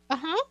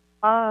 Uh-huh.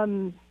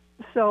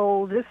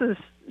 So this is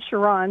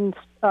Sha'ron's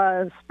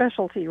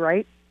specialty,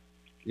 right?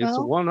 It's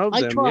one of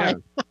them, try. yeah.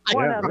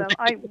 One of them.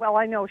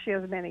 I know she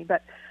has many,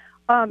 but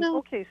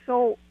okay.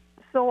 So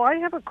I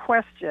have a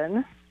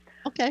question.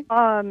 Okay.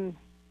 How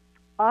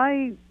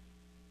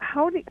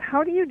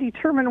do you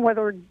determine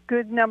whether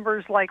good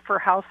numbers, like for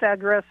house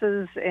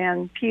addresses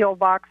and PO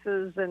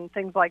boxes and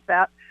things like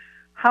that?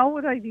 How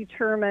would I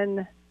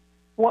determine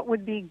what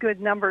would be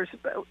good numbers?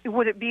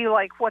 Would it be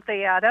like what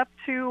they add up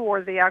to,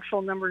 or the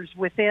actual numbers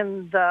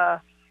within the,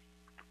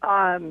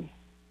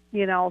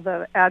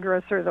 the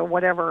address or the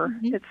whatever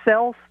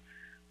itself?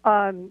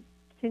 Do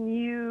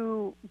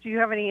you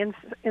have any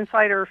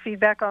insight or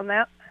feedback on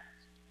that?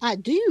 I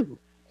do.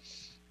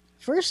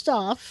 First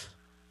off,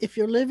 if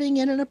you're living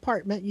in an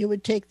apartment, you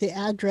would take the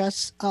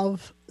address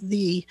of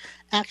the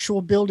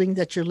actual building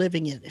that you're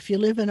living in. If you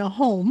live in a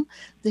home,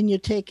 then you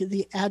take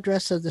the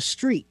address of the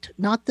street,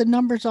 not the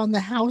numbers on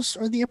the house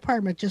or the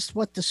apartment, just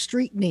what the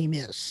street name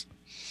is.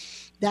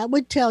 That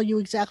would tell you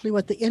exactly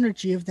what the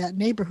energy of that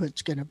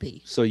neighborhood's going to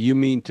be. So you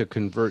mean to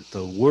convert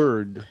the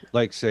word,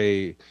 like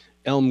say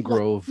Elm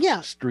Grove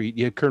Street,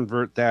 you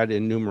convert that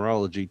in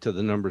numerology to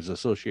the numbers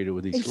associated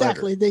with each letter.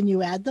 Exactly. Then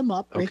you add them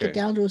up, break it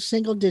down to a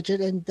single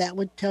digit, and that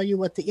would tell you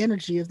what the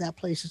energy of that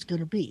place is going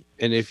to be.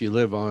 And if you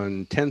live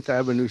on 10th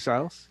Avenue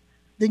South?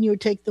 Then you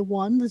would take the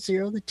 1, the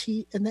 0, the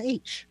T, and the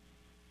H.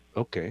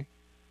 Okay.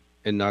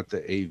 And not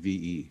the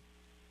AVE.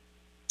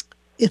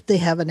 If they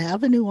have an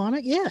avenue on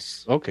it,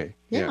 yes. Okay.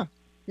 Yeah.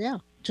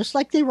 Just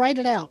like they write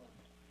it out.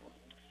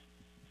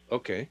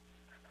 Okay.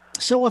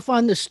 So if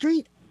on the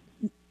street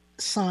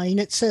sign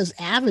it says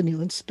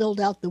avenue and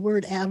spelled out the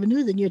word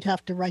avenue, then you'd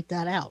have to write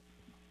that out.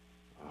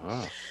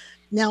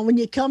 Now when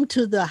you come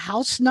to the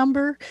house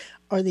number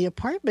or the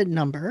apartment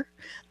number,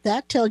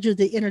 that tells you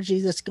the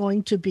energy that's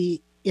going to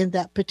be in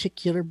that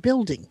particular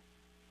building.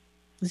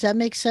 Does that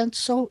make sense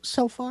so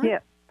far? Yeah.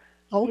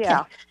 Okay.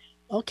 Yeah.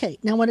 Okay.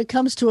 Now when it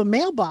comes to a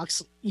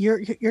mailbox,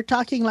 you're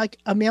talking like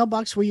a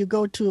mailbox where you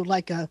go to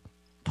like a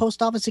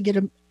post office to get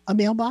a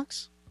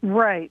mailbox?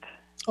 Right.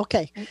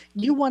 Okay,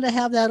 you want to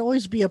have that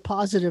always be a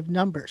positive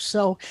number.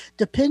 So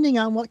depending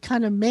on what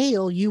kind of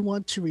mail you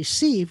want to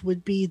receive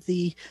would be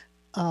the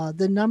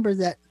number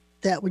that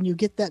when you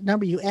get that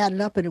number, you add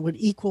it up and it would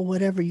equal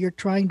whatever you're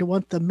trying to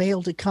want the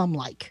mail to come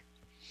like.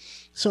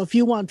 So if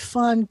you want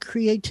fun,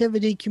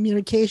 creativity,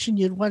 communication,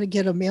 you'd want to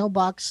get a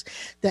mailbox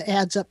that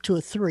adds up to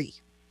a 3.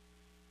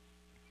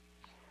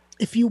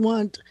 If you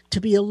want to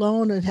be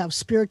alone and have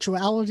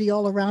spirituality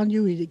all around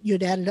you,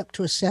 you'd add it up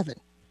to a 7.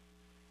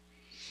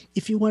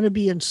 If you want to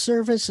be in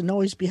service and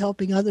always be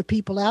helping other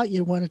people out,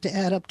 you want it to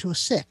add up to a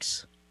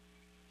 6.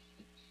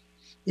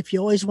 If you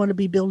always want to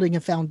be building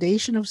a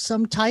foundation of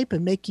some type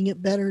and making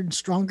it better and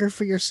stronger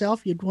for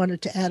yourself, you'd want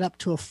it to add up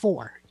to a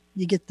 4.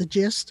 You get the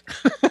gist?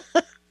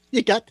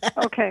 You got that?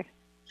 Okay.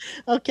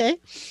 Okay.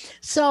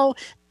 So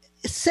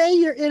say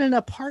you're in an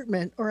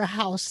apartment or a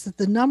house that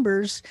the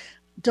numbers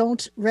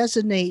don't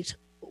resonate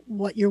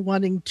what you're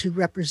wanting to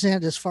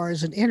represent as far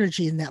as an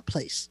energy in that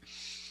place.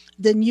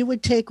 Then you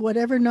would take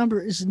whatever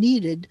number is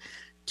needed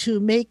to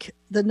make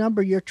the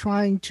number you're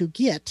trying to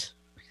get.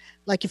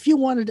 Like if you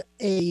wanted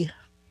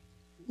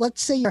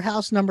let's say your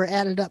house number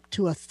added up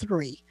to a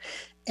 3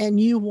 and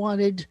you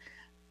wanted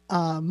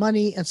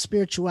money and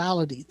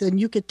spirituality, then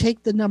you could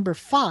take the number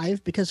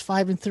 5 because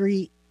 5 and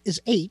 3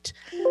 is 8.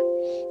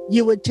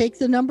 You would take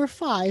the number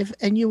 5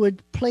 and you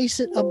would place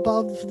it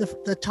above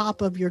the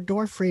top of your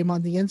door frame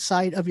on the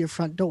inside of your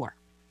front door.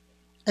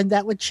 And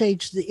that would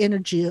change the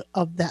energy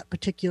of that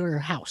particular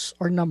house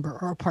or number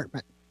or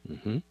apartment.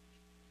 Mm-hmm.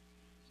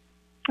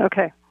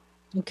 Okay.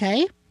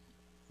 Okay.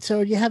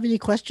 So do you have any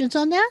questions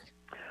on that?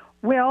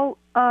 Well,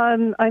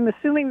 I'm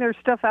assuming there's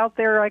stuff out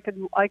there I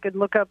could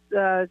look up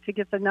to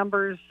get the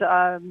numbers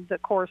that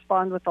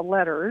correspond with the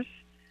letters.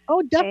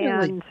 Oh,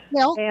 definitely.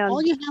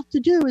 All you have to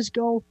do is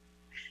go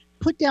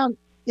put down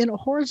in a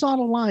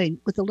horizontal line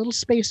with a little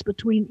space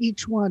between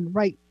each one,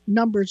 write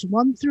numbers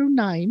 1 through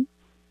 9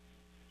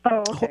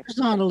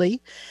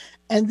 horizontally,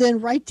 and then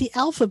write the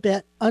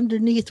alphabet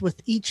underneath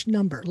with each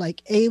number.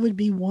 Like A would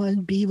be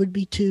 1, B would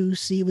be 2,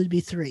 C would be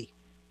 3.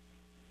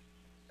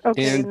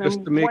 Okay, and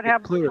just to make what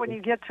happens clear, when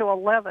you get to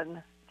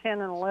 11,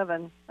 10 and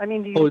 11? I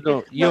mean, do you... Oh,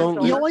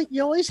 no,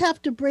 you always have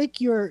to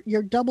break your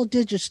double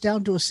digits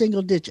down to a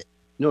single digit.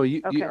 No,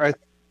 I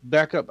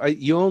back up.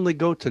 You only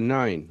go to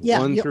 9. Yeah,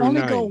 1 you through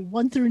only 9. go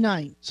 1 through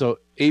 9. So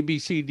A, B,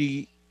 C,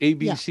 D,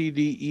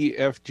 E,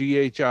 F, G,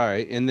 H, I,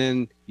 and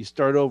then you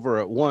start over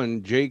at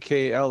 1, J,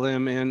 K, L,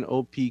 M, N,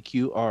 O, P,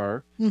 Q,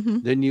 R. Mm-hmm.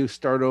 Then you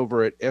start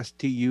over at S,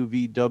 T, U,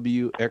 V,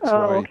 W, X,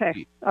 Oh, Y, okay.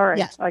 Z. All right.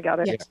 Yes. I got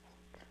it. Yes.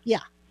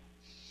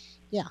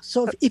 Yeah.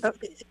 So if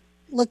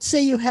let's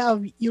say you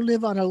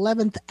live on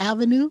 11th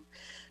Avenue,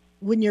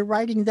 when you're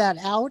writing that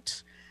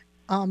out,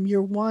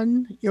 your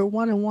 1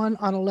 and 1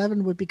 on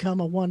 11 would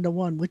become a 1 to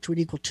 1, which would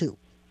equal 2.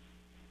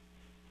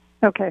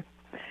 Okay.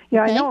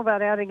 Yeah, Okay. I know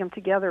about adding them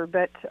together,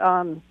 but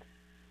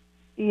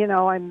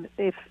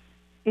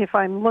if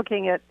I'm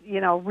looking at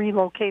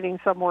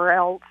relocating somewhere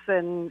else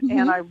and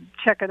I'm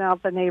checking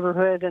out the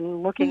neighborhood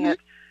and looking at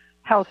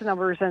house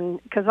numbers,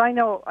 and because I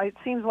know it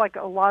seems like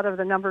a lot of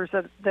the numbers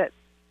that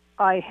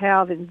I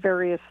have in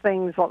various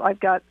things. Well, I've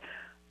got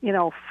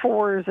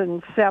 4s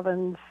and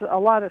 7s, a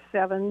lot of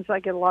 7s. I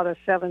get a lot of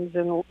 7s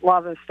in a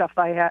lot of the stuff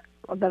that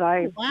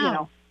I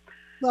Wow.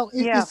 Well,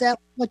 is that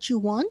what you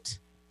want?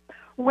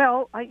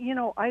 Well, I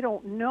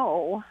don't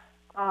know.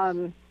 I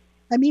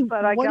mean,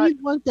 but what do you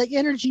want the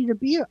energy to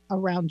be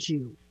around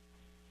you?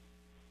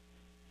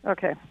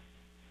 Okay.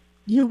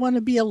 You want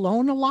to be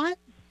alone a lot,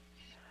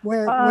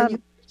 where you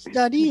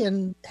study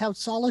and have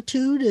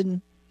solitude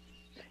and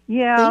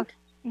think?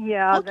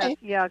 Yeah. Okay.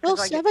 Well,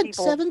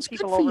 seven's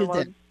good for you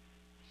then.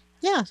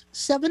 Yeah,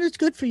 7 is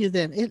good for you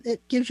then.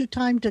 It gives you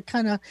time to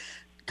kind of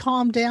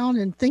calm down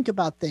and think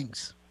about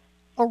things,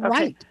 or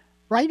write.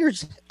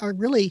 Writers are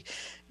really,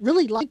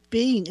 really like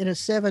being in a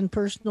 7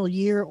 personal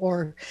year,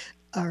 or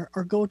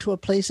go to a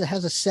place that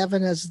has a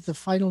 7 as the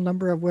final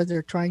number of where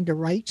they're trying to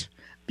write,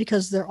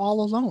 because they're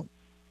all alone.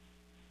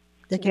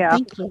 They can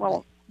think clearly.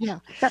 Well, yeah.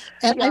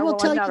 And I will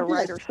tell I'm not you a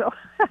writer, this. so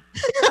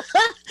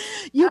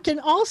You can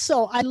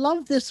also, I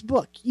love this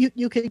book.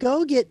 You can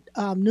go get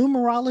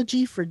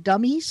Numerology for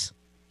Dummies,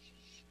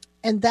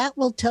 and that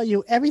will tell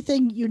you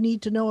everything you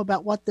need to know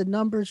about what the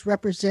numbers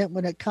represent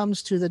when it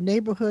comes to the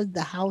neighborhood,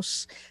 the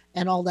house,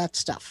 and all that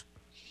stuff.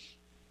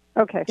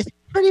 Okay. It's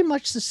pretty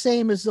much the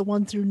same as the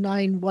 1 through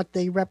 9, what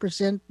they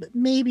represent, but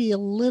maybe a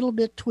little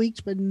bit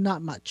tweaked, but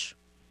not much.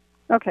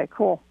 Okay,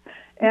 cool.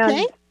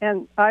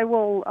 And I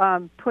will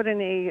put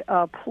in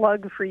a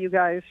plug for you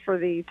guys for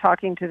the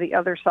Talking to the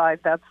Other Side.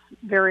 That's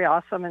very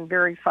awesome and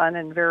very fun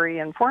and very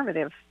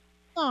informative.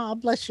 Oh,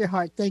 bless your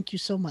heart. Thank you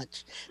so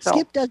much. So,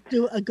 Skip does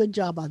do a good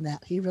job on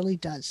that. He really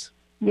does.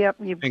 Yep.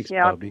 Thanks, you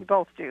Bobby.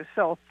 both do.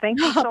 So thank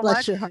you so Bless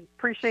much. your heart.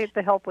 Appreciate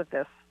the help with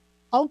this.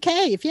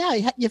 Okay. If you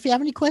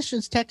have any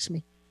questions, text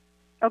me.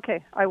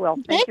 Okay, I will.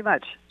 Okay. Thank you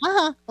much.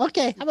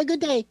 Okay. Have a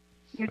good day.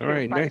 You too. All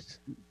right, Bye. nice.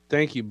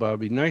 Thank you,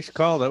 Bobby. Nice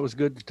call. That was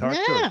good to talk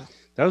to Yeah. her.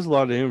 That was a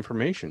lot of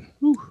information.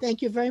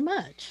 Thank you very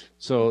much.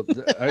 So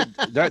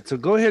so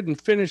go ahead and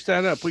finish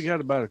that up. We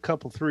got about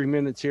 3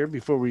 minutes here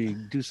before we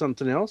do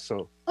something else.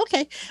 So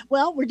Okay.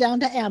 Well, we're down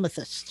to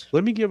amethyst.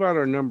 let me give out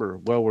our number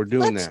while we're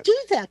doing Let's that. do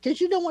that,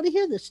 because you don't want to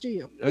hear this, do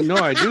you? No,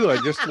 I do.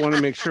 I just want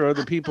to make sure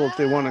other people, if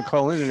they want to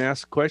call in and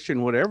ask a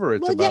question, whatever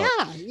it's about.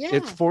 Yeah.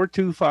 It's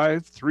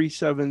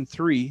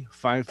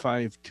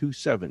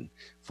 425-373-5527.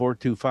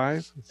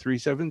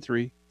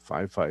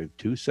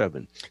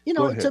 425-373-5527.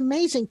 Go It's ahead.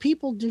 amazing.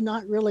 People do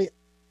not really,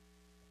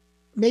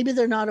 maybe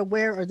they're not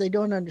aware or they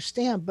don't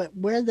understand, but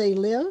where they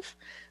live,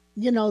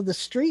 the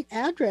street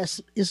address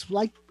is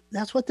like,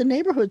 that's what the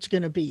neighborhood's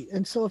going to be.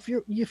 And so if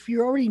you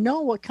already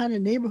know what kind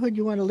of neighborhood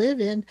you want to live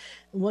in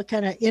and what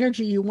kind of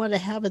energy you want to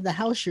have in the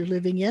house you're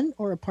living in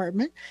or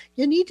apartment,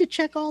 you need to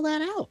check all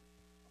that out.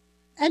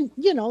 And,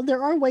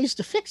 there are ways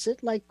to fix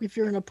it. Like if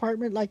you're in an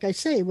apartment, like I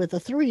say, with a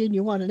 3 and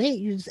you want an 8,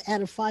 you just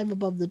add a 5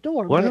 above the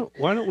door. Why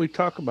don't we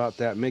talk about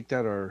that? Make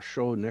that our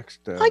show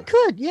next. I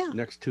could, yeah.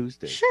 Next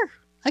Tuesday. Sure,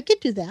 I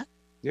could do that.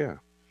 Yeah.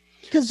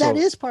 Because that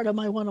is part of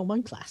my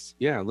 101 class.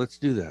 Yeah, let's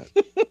do that.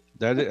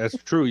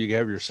 That's true. You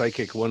have your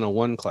Psychic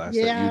 101 class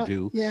that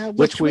you do,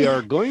 which we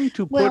are going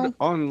to put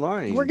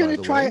online. We're going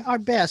to try our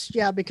best,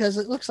 because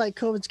it looks like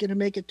COVID's going to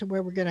make it to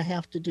where we're going to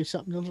have to do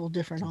something a little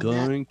different on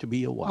that. Going to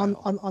be a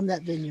while. On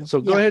that venue. So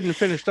go ahead and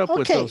finish up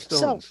with those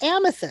stones. So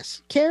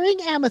amethyst.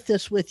 Carrying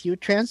amethyst with you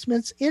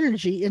transmits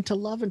energy into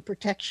love and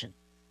protection.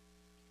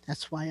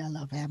 That's why I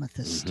love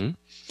amethyst. Mm-hmm.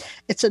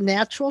 It's a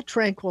natural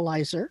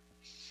tranquilizer,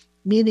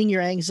 meaning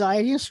your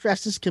anxiety and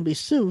stresses can be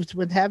soothed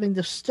with having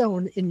the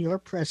stone in your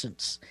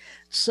presence.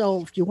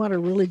 So if you want a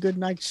really good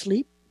night's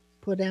sleep,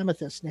 put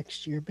amethyst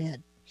next to your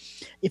bed.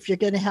 If you're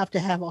going to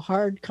have a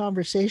hard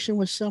conversation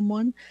with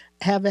someone,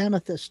 have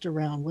amethyst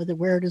around, whether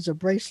wear it as a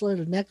bracelet,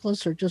 a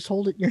necklace, or just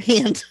hold it in your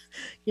hand.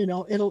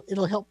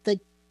 It'll help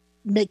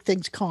make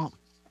things calm.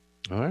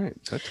 All right,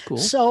 that's cool.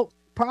 So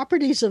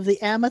properties of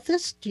the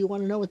amethyst, do you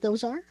want to know what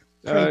those are?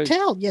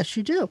 Tell. Yes,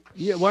 you do.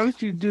 Yeah. Why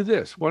don't you do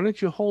this? Why don't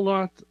you hold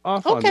off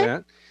on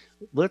that?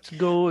 Let's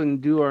go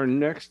and do our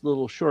next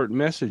little short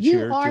message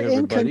here to everybody. You are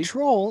in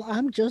control.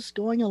 I'm just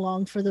going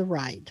along for the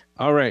ride.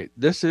 All right.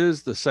 This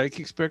is the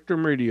Psychic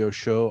Spectrum Radio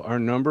Show. Our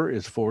number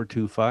is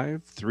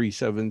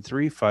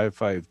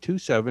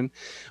 425-373-5527.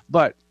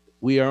 But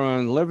we are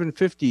on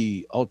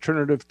 1150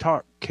 Alternative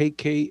Talk,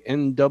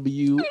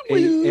 KKNW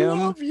AM.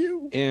 Love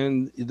you.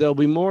 And there'll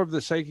be more of the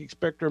Psychic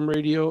Spectrum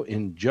Radio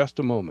in just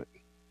a moment.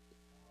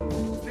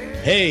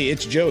 Hey,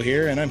 it's Joe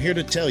here, and I'm here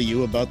to tell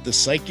you about the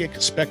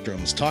Psychic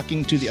Spectrum's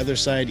Talking to the Other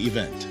Side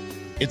event.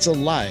 It's a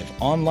live,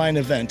 online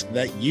event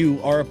that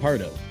you are a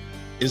part of.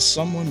 Is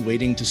someone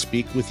waiting to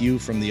speak with you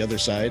from the other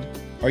side?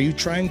 Are you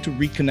trying to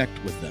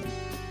reconnect with them?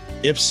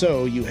 If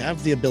so, you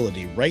have the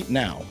ability right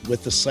now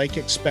with the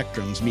Psychic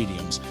Spectrum's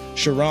mediums,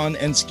 Sha'ron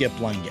and Skip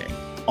Langang.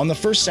 On the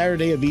first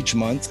Saturday of each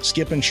month,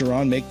 Skip and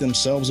Sha'ron make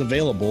themselves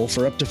available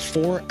for up to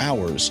 4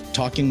 hours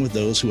talking with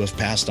those who have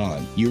passed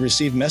on. You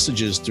receive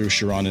messages through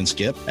Sha'ron and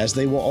Skip, as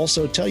they will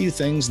also tell you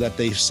things that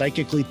they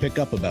psychically pick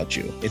up about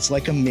you. It's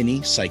like a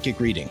mini psychic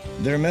reading.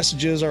 Their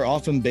messages are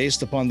often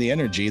based upon the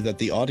energy that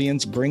the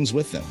audience brings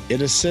with them.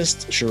 It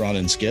assists Sha'ron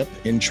and Skip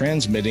in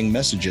transmitting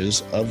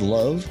messages of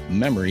love,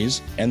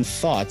 memories, and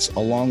thoughts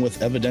along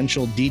with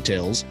evidential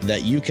details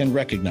that you can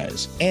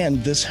recognize.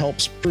 And this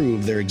helps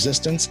prove their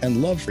existence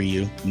and love for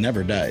you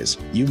never dies.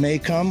 You may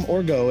come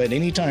or go at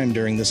any time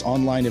during this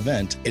online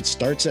event. It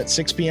starts at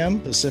 6 p.m.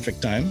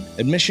 Pacific time.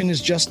 Admission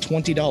is just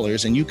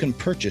 $20, and you can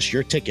purchase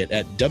your ticket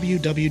at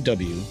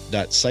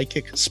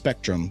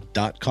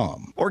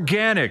www.psychicspectrum.com.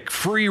 Organic,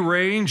 free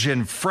range,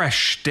 and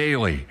fresh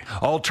daily.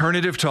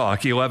 Alternative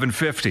Talk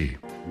 1150.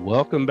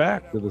 Welcome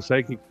back to the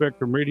Psychic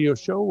Spectrum Radio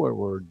Show, where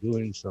we're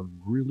doing some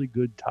really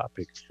good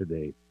topics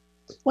today.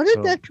 What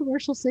did that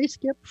commercial say,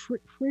 Skip?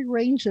 Free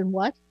range and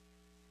what?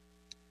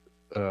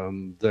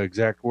 The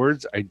exact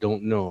words, I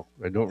don't know.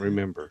 I don't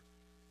remember.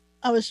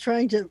 I was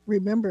trying to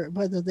remember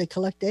whether they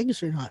collect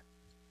eggs or not.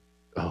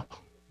 Oh,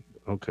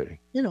 okay.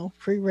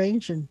 Free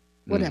range and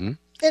whatever.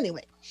 Mm-hmm.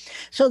 Anyway,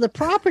 so the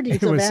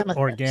properties of amethyst.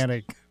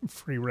 Organic,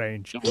 free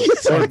range.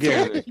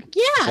 Organic.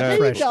 Yeah,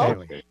 there you go.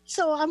 Okay.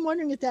 So I'm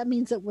wondering if that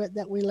means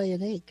that we lay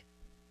an egg.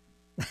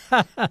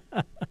 I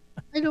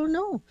don't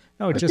know.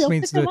 No, it just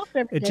means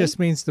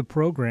the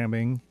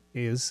programming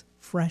is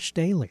fresh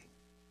daily.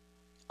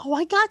 Oh,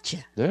 I got you.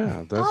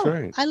 Yeah, that's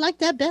right. I like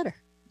that better.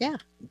 Yeah.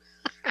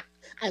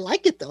 I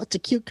like it, though. It's a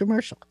cute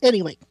commercial.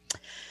 Anyway,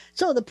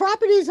 so the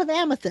properties of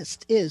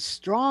amethyst is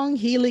strong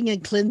healing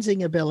and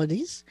cleansing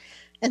abilities.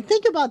 And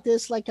think about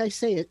this, like I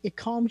say, it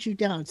calms you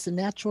down. It's a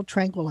natural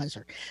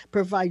tranquilizer.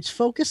 Provides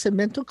focus and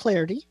mental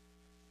clarity.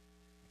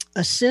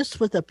 Assists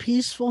with a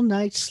peaceful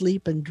night's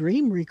sleep and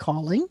dream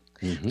recalling.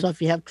 Mm-hmm. So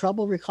if you have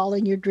trouble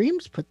recalling your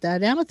dreams, put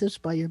that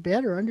amethyst by your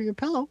bed or under your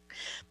pillow.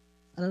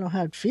 I don't know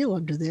how it'd feel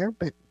under there,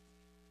 but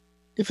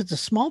if it's a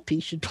small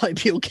piece, you'd probably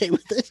be okay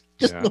with it.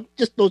 Just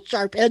no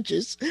sharp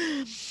edges.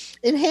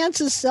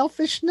 Enhances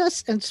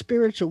selfishness and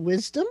spiritual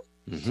wisdom,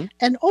 mm-hmm.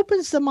 and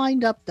opens the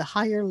mind up to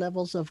higher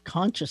levels of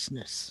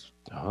consciousness.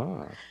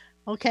 Ah.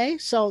 Okay,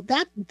 so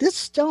this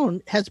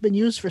stone has been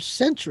used for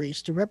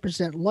centuries to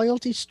represent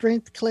loyalty,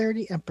 strength,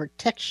 clarity, and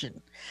protection.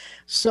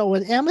 So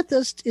when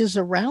amethyst is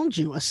around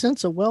you, a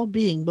sense of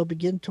well-being will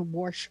begin to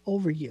wash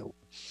over you.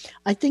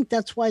 I think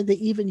that's why they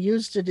even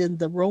used it in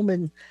the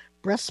Roman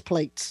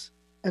breastplates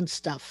and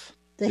stuff.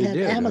 They had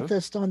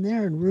amethyst on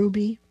there and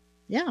ruby.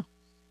 Yeah.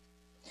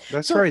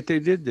 That's right. They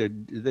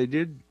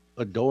did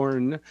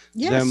adorn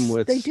them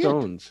with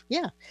stones.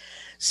 Yeah.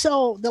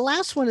 So the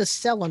last one is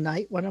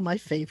selenite, one of my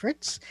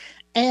favorites.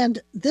 And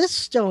this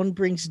stone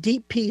brings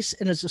deep peace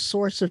and is a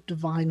source of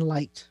divine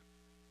light.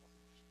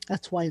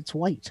 That's why it's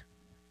white.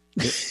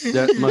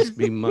 That must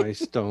be my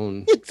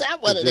stone. Is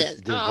that what it is?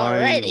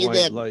 Divine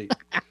white light.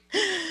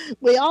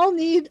 We all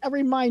need a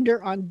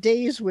reminder on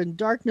days when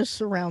darkness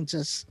surrounds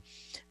us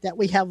that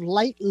we have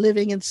light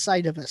living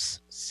inside of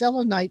us.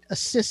 Selenite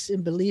assists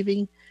in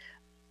believing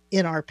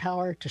in our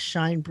power to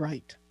shine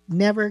bright.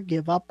 Never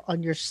give up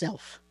on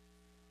yourself.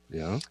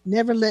 Yeah.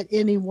 Never let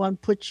anyone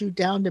put you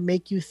down to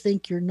make you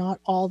think you're not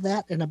all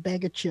that and a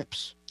bag of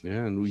chips.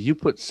 Yeah, and you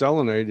put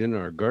selenite in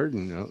our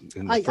garden out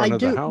in the front of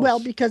the house. Well,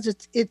 because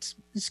it's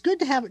good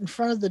to have it in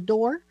front of the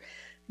door,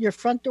 your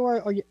front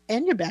door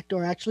and your back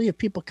door, actually, if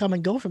people come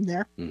and go from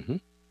there,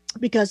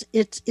 because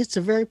it's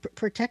a very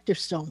protective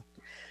stone.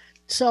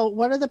 So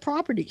what are the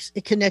properties?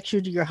 It connects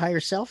you to your higher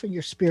self and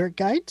your spirit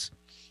guides.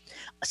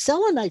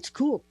 Selenite's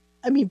cool.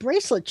 I mean,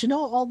 bracelets,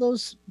 all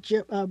those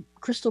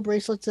crystal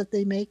bracelets that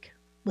they make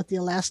with the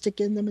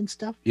elastic in them and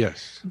stuff?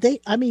 Yes.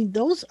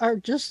 Those are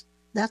just,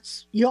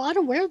 you ought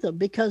to wear them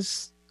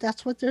because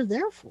that's what they're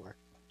there for.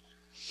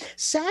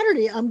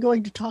 Saturday, I'm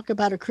going to talk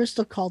about a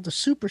crystal called the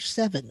Super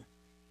 7.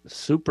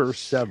 Super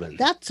 7.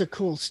 That's a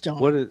cool stone.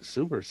 What is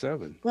Super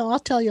 7? Well, I'll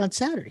tell you on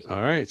Saturday.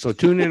 All right. So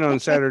tune in on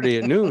Saturday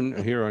at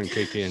noon here on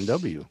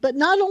KKNW. But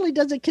not only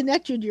does it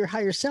connect you to your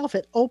higher self,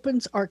 it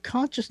opens our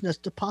consciousness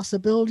to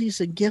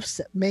possibilities and gifts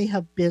that may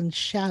have been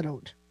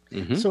shadowed.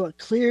 So it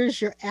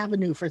clears your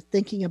avenue for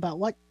thinking about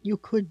what you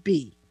could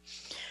be.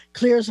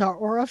 Clears our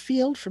aura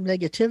field from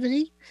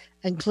negativity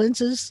and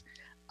cleanses.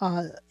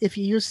 If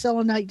you use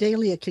selenite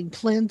daily, it can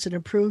cleanse and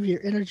improve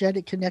your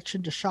energetic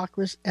connection to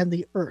chakras and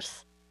the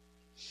earth.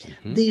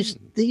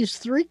 These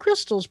three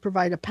crystals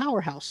provide a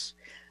powerhouse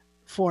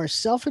for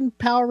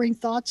self-empowering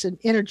thoughts and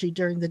energy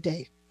during the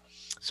day.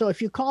 So if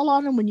you call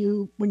on them when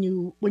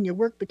your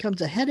work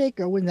becomes a headache,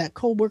 or when that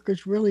coworker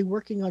is really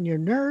working on your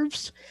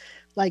nerves,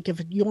 like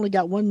if you only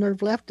got one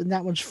nerve left and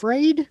that one's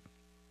frayed,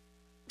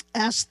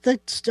 ask the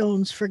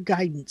stones for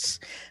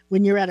guidance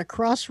when you're at a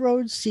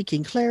crossroads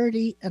seeking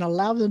clarity, and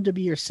allow them to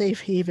be your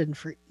safe haven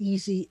for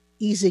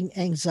easing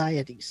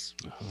anxieties.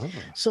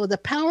 So the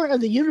power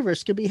of the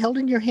universe can be held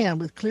in your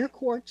hand with clear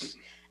quartz,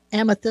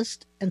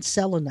 amethyst, and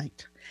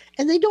selenite.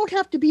 And they don't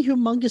have to be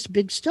humongous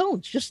big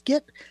stones. Just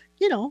get,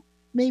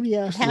 maybe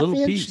a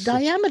half-inch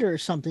diameter or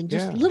something.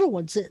 Just little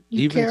ones that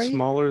you carry. Even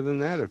smaller than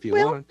that if you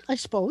want. I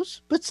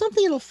suppose. But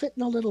something that'll fit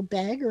in a little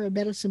bag or a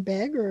medicine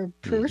bag or a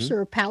purse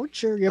or a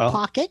pouch or your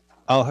pocket.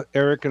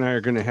 Eric and I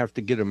are going to have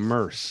to get a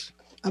merce.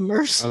 A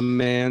merce? A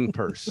man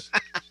purse.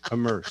 A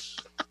merce.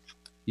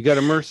 You got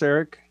a merce,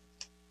 Eric?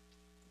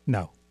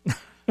 No.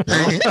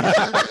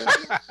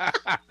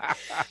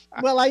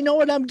 Well, I know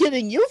what I'm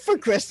getting you for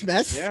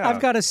Christmas. Yeah. I've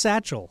got a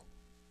satchel.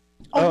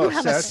 Oh, you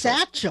have a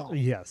satchel?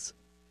 Yes.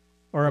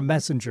 Or a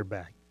messenger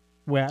bag.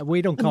 Well,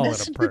 we don't call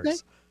it a purse. Bag?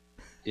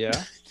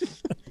 Yeah.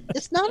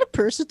 It's not a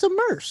purse, it's a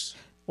merce.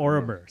 Or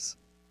a merce.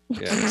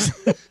 Yeah.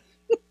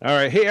 All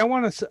right. Hey, I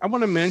want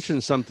to mention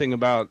something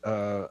about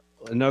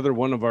another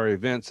one of our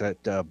events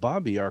that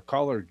Bobby, our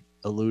caller,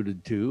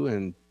 alluded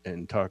to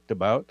and talked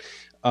about.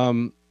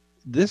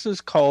 This is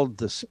called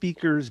the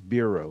Speakers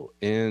Bureau.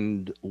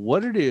 And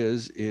what it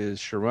is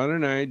Sha'ron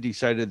and I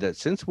decided that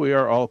since we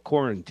are all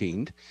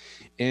quarantined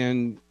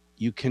and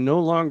you can no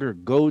longer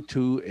go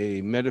to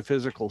a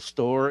metaphysical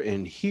store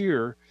and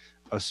hear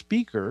a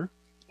speaker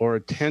or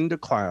attend a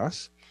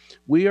class,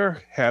 we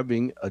are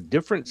having a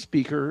different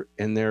speaker,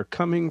 and they're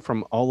coming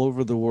from all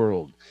over the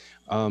world.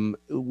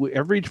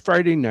 Every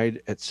Friday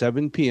night at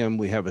 7 p.m.,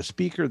 we have a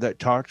speaker that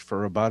talks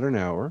for about an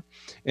hour,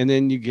 and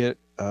then you get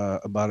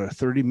about a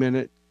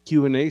 30-minute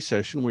Q&A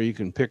session where you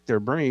can pick their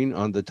brain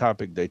on the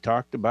topic they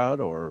talked about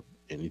or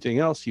anything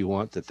else you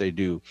want that they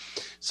do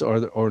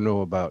or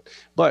know about.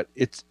 But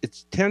it's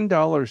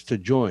 $10 to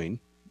join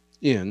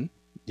in.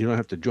 You don't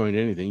have to join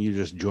anything. You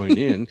just join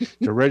in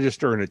to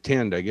register and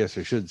attend, I guess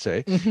I should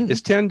say.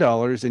 It's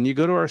 $10, and you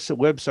go to our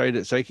website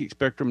at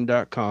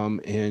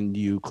psychicspectrum.com and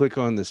you click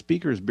on the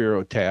Speakers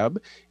Bureau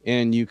tab,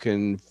 and you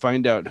can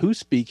find out who's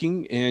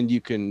speaking, and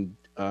you can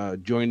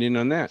join in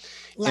on that.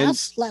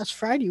 Last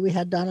Friday we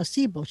had Donna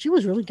Siebel. She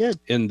was really good.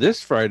 And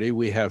this Friday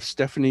we have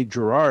Stephanie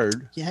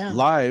Gerard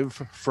live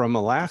from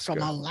Alaska.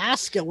 From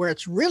Alaska, where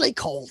it's really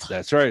cold.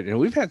 That's right. And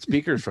we've had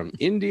speakers from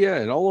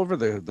India and all over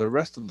the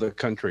rest of the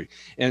country.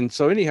 And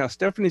so anyhow,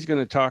 Stephanie's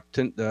going to talk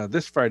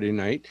this Friday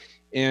night,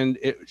 and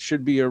it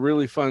should be a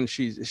really fun.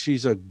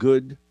 She's a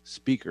good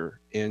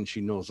speaker, and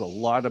she knows a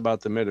lot about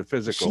the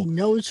metaphysical. She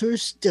knows her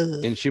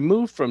stuff. And she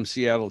moved from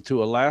Seattle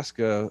to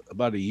Alaska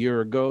about a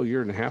year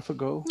and a half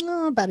ago.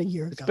 No, about a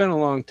year ago. It's been a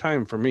long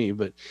time for me,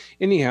 but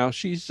anyhow,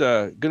 she's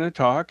going to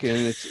talk,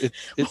 and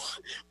it's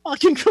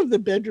walking from the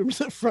bedroom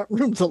to the front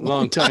room's a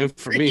long time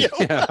for me.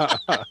 Yeah.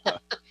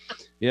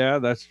 Yeah,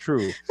 that's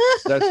true.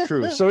 That's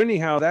true. So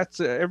anyhow, that's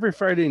every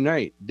Friday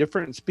night,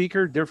 different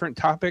speaker, different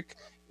topic,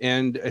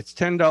 and it's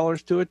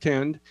 $10 to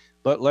attend.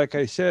 But like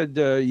I said,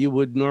 you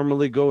would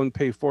normally go and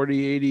pay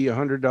 $40, $80,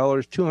 $100,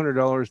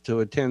 $200 to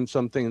attend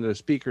something that a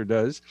speaker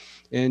does.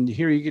 And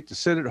here you get to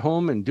sit at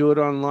home and do it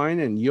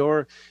online, and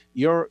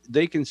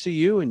they can see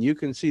you and you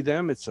can see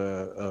them. It's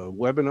a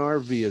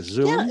webinar via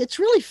Zoom. Yeah, it's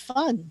really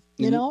fun,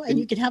 and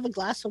you can have a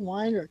glass of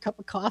wine or a cup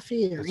of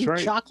coffee or eat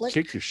chocolate.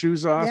 Kick your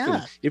shoes off. Yeah.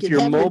 And if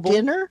you're mobile,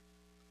 dinner.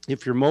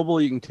 if you're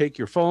mobile, you can take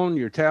your phone,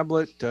 your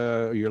tablet,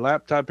 your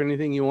laptop,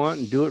 anything you want,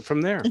 and do it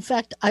from there. In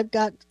fact, I've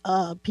got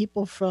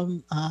people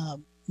from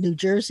New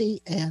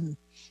Jersey and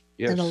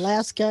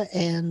Alaska,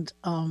 and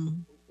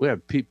we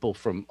have people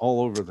from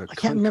all over the country.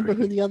 I can't remember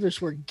who the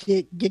others were.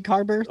 Gig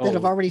Harbor that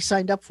have already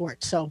signed up for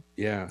it. So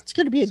yeah, it's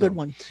going to be a good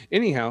one.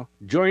 Anyhow,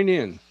 join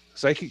in.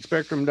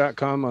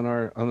 PsychicSpectrum.com on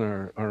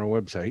our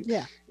website.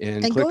 Yeah,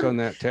 and click on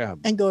that tab.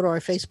 And go to our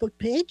Facebook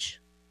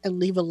page and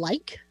leave a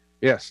like.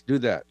 Yes, do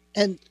that.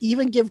 And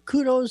even give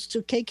kudos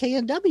to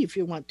KKNW if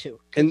you want to.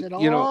 And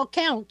it all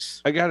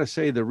counts. I got to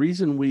say, the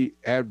reason we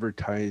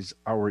advertise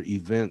our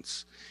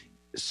events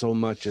so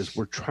much is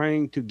we're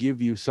trying to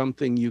give you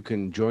something you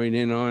can join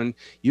in on,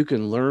 you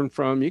can learn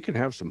from, you can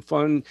have some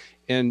fun.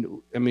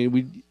 And I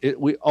mean,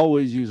 we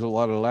always use a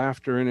lot of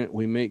laughter in it.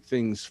 We make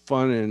things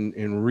fun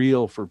and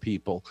real for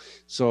people.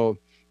 So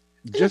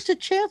just a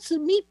chance to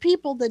meet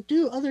people that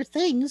do other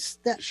things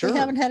that they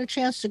haven't had a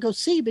chance to go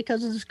see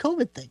because of this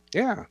COVID thing.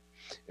 Yeah.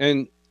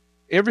 And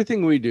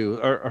everything we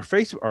do, our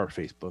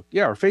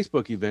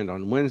Facebook event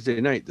on Wednesday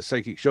night, the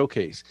Psychic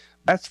Showcase,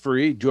 that's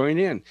free. Join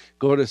in.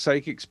 Go to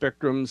Psychic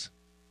Spectrum's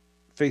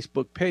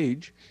Facebook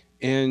page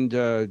and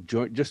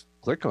just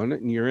click on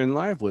it and you're in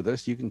live with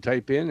us. You can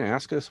type in,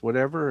 ask us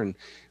whatever, and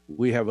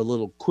we have a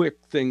little quick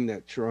thing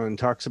that Sha'ron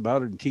talks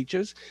about and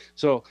teaches.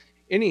 So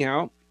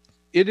anyhow,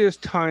 it is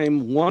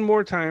time, one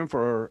more time,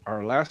 for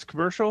our last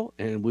commercial,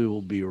 and we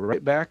will be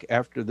right back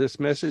after this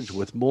message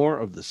with more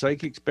of the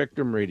Psychic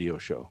Spectrum radio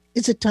show.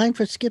 Is it time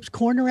for Skip's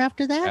Corner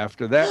after that?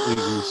 After that, we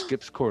do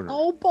Skip's Corner.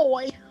 Oh,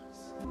 boy.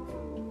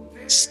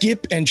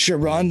 Skip and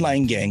Sha'ron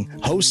Langang,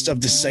 hosts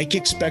of the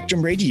Psychic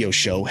Spectrum radio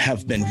show,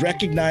 have been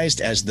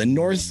recognized as the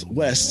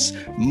Northwest's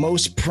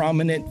most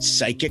prominent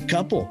psychic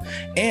couple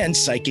and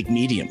psychic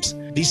mediums.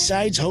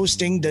 Besides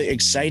hosting the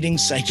exciting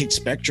Psychic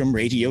Spectrum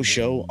radio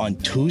show on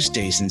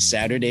Tuesdays and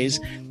Saturdays,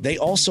 they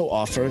also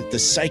offer the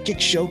Psychic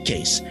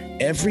Showcase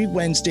every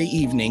Wednesday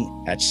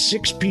evening at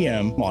 6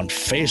 p.m. on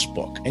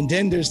Facebook. And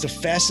then there's the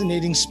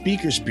Fascinating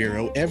Speakers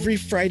Bureau every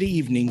Friday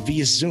evening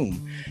via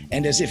Zoom.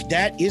 And as if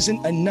that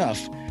isn't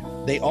enough,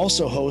 they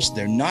also host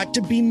their Not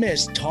to Be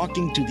Missed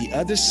Talking to the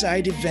Other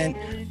Side event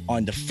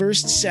on the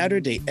first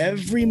Saturday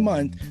every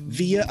month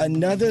via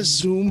another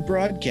Zoom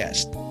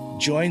broadcast.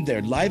 Join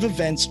their live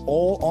events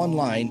all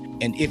online,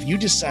 and if you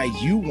decide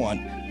you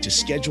want to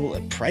schedule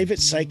a private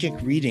psychic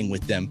reading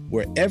with them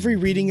where every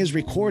reading is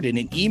recorded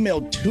and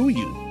emailed to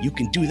you, you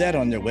can do that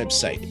on their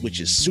website,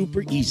 which is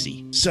super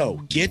easy. So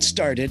get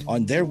started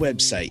on their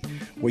website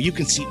where you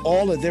can see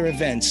all of their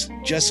events.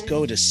 Just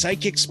go to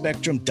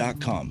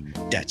psychicspectrum.com.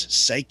 That's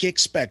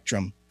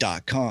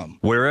psychicspectrum.com.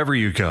 Wherever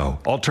you go,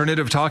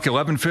 Alternative Talk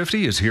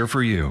 1150 is here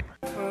for you.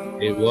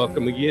 Hey,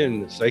 welcome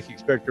again, the Psychic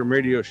Spectrum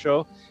radio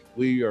show.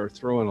 We are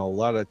throwing a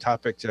lot of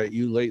topics at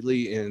you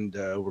lately, and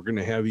we're going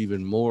to have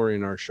even more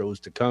in our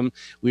shows to come.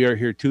 We are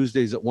here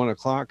Tuesdays at 1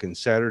 o'clock and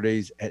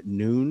Saturdays at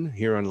noon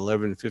here on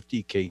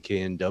 1150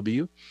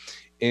 KKNW.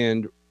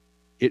 And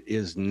it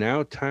is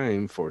now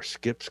time for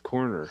Skip's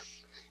Corner.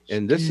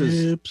 And this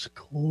Skip's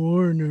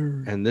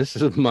Corner. And this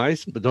is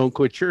but don't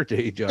quit your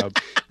day job.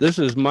 This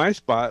is my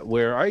spot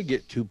where I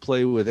get to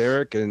play with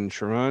Eric and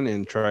Sha'ron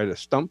and try to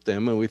stump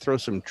them. And we throw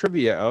some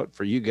trivia out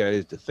for you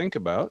guys to think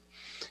about.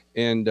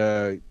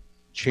 And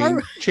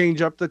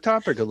change up the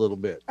topic a little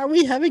bit. Are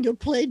we having a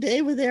play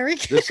day with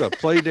Eric? This is a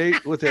play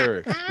date with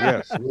Eric.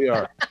 Yes, we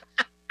are.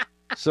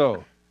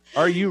 So,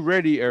 are you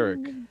ready,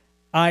 Eric?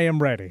 I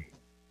am ready.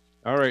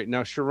 All right.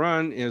 Now,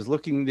 Sha'ron is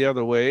looking the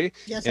other way.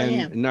 Yes, and I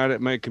am. Not at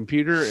my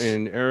computer,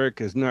 and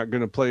Eric is not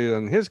going to play it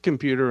on his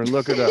computer and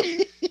look it up.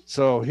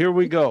 So here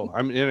we go.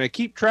 And I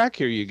keep track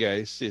here, you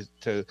guys,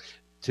 to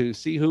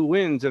see who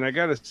wins. And I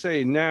got to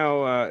say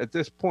now, at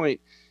this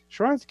point,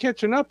 Sha'ron's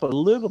catching up a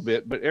little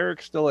bit, but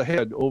Eric's still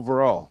ahead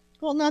overall.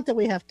 Well, not that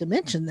we have to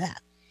mention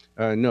that.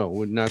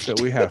 No, not that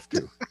we have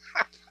to.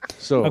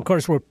 So, of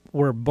course,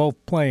 we're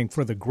both playing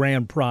for the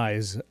grand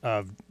prize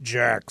of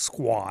Jack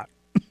Squat.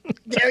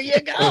 There you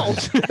go.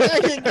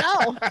 There you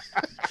go.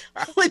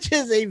 Which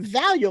is a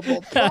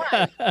valuable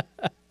prize.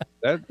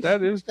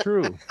 That is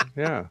true.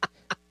 Yeah,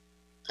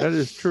 that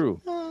is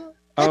true.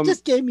 That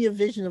just gave me a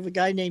vision of a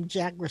guy named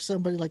Jack where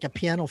somebody like a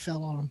piano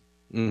fell on him.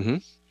 Mm-hmm.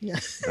 Yeah.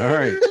 All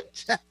right.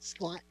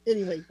 Squat.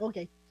 Anyway,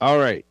 okay. All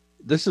right.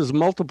 This is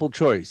multiple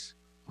choice.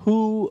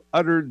 Who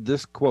uttered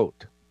this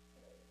quote?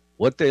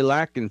 What they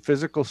lack in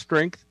physical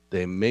strength,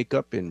 they make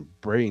up in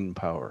brain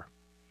power.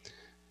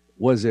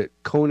 Was it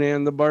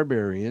Conan the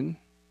Barbarian,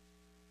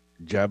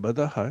 Jabba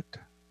the Hutt,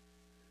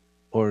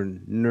 or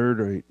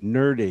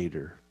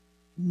Nerdator?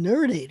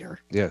 Nerdator?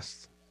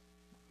 Yes.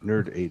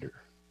 Nerdator.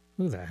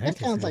 Who the heck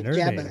that sounds like Nerdator?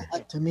 Jabba the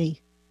Hutt to me.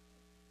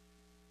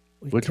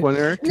 Which one,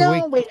 Eric?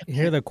 Can we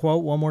hear the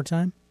quote one more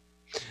time?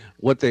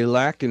 What they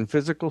lack in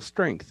physical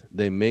strength,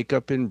 they make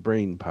up in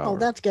brain power. Oh,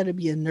 that's got to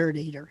be a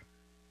Nerdator.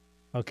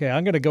 Okay,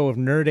 I'm going to go with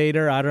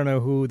Nerdator. I don't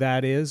know who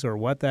that is or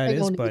what that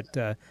is, but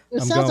I'm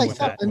sounds going like with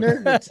that.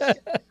 nerd.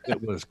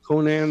 It was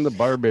Conan the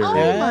Barbarian.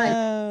 Oh,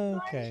 my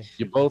okay.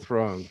 You're both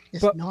wrong.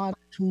 It's not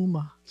a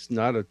tumor. It's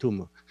not a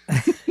tumor.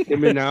 You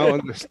may now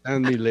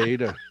understand me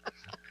later.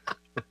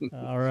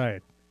 All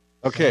right.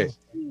 Okay.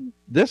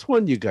 This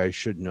one you guys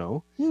should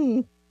know.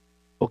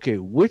 Okay,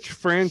 which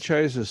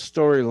franchise's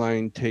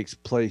storyline takes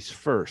place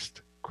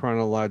first,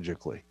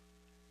 chronologically?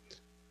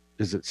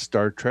 Is it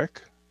Star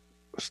Trek,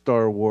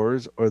 Star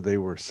Wars, or they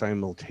were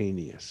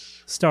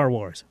simultaneous? Star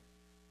Wars.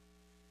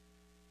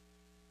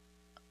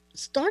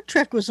 Star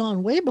Trek was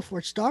on way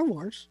before Star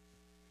Wars.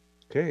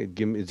 Okay,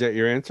 is that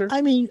your answer?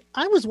 I mean,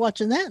 I was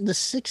watching that in the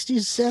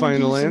 60s, 70s.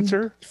 Final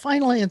answer?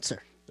 Final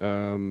answer.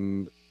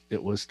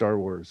 It was Star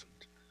Wars.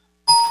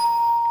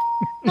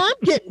 I'm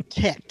getting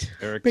ticked.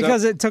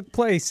 Because it took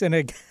place in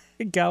a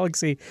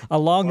galaxy a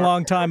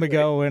long time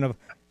ago in a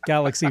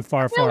galaxy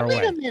far away.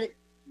 Wait a minute.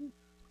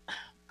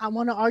 I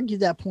want to argue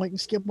that point,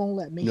 and Skip won't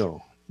let me.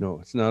 No,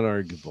 it's not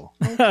arguable.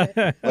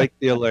 Okay. Like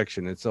the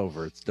election, it's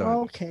over. It's done.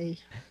 Okay.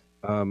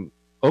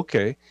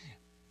 Okay.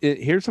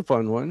 Here's a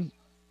fun one.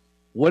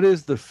 What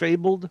is the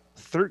fabled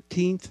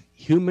 13th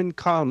human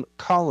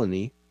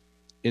colony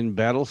in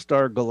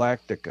Battlestar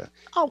Galactica?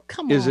 Oh,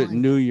 come on. Is it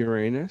New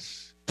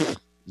Uranus,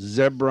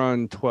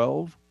 Zebron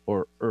 12,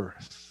 or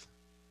Earth?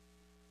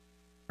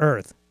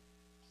 Earth.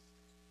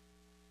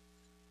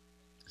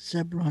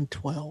 Zebron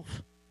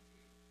 12.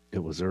 It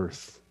was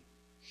Earth.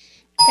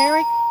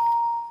 Eric?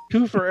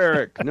 2 for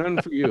Eric,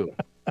 none for you.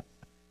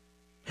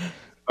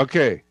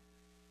 Okay.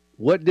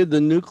 What did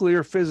the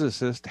nuclear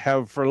physicist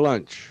have for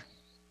lunch?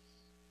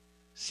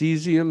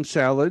 Cesium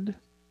salad,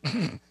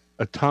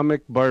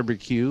 atomic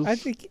barbecue, I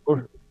think,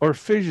 or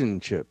fission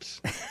chips?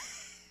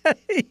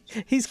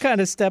 He's kind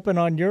of stepping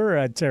on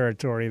your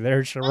territory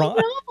there,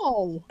 Sha'ron.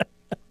 No.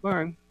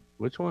 Fine.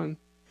 Which one?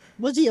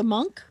 Was he a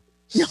monk?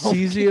 No.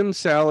 Cesium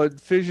salad,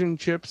 fission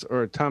chips,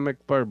 or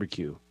atomic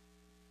barbecue?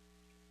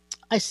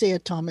 I say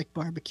atomic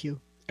barbecue.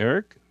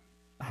 Eric?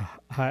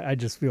 I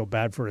just feel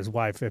bad for his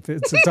wife if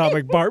it's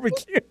atomic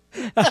barbecue.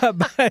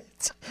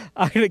 But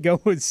I'm going to go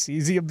with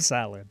cesium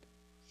salad.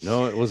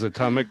 No, it was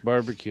atomic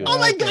barbecue. Oh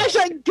my gosh,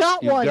 I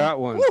got one. You got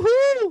one.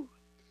 Woohoo!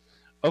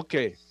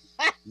 Okay.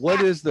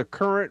 What is the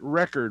current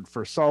record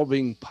for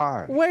solving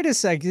pi? Wait a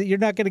second. You're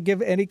not going to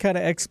give any kind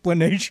of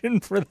explanation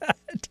for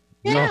that?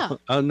 Yeah.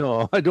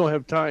 No, I don't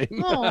have time.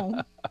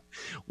 Oh.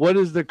 What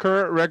is the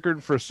current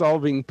record for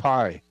solving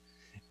pi?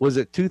 Was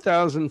it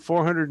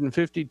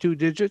 2,452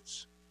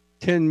 digits,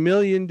 10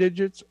 million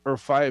digits, or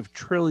 5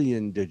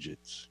 trillion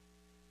digits?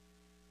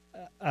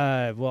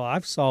 Well,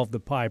 I've solved the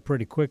pi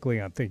pretty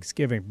quickly on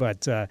Thanksgiving,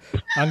 but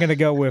I'm going to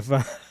go with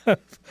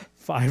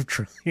 5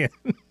 trillion.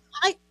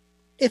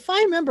 If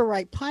I remember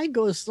right, pi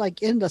goes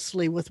like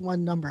endlessly with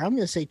one number. I'm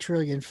going to say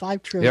trillion,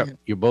 5 trillion. Yep,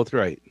 you're both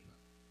right.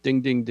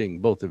 Ding, ding, ding,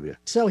 both of you.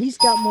 So he's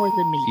got more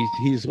than me.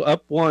 He's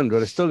up one,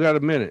 but I still got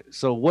a minute.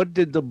 So what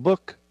did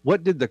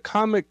the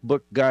comic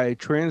book guy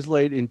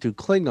translate into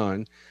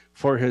Klingon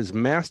for his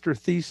master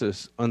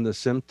thesis on The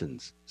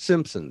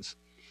Simpsons?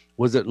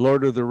 Was it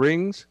Lord of the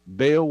Rings,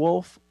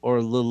 Beowulf,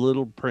 or The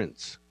Little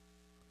Prince?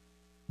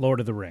 Lord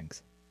of the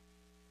Rings.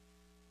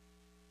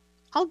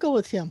 I'll go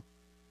with him.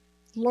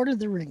 Lord of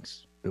the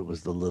Rings. It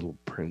was The Little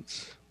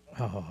Prince.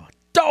 Oh,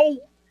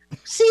 don't.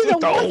 See,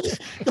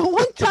 the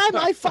one time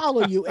I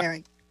follow you,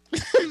 Eric.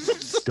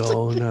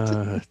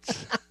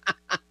 Donuts.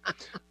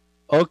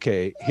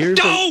 Okay, here's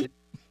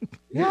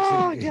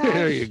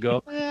there you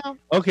go. Yeah.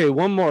 Okay,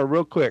 one more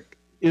real quick.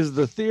 Is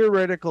the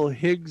theoretical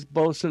Higgs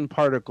boson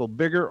particle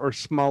bigger or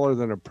smaller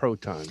than a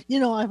proton? You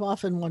know, I've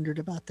often wondered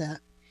about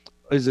that.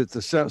 Is it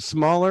the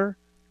smaller,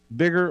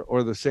 bigger,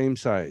 or the same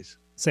size?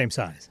 Same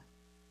size.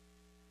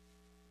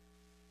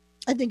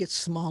 I think it's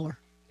smaller.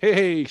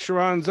 Hey,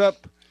 Sha'ron's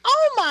up.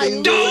 Oh, my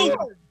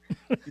Lord.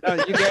 Now,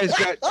 you guys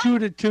got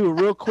 2-2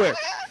 real quick.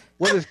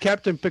 What is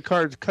Captain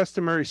Picard's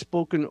customary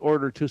spoken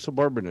order to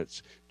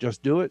subordinates?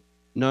 Just do it,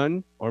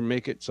 none, or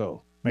make it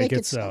so? Make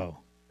it so.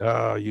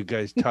 Oh, you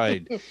guys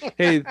tied.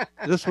 Hey,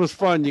 this was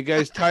fun. You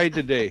guys tied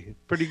today.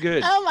 Pretty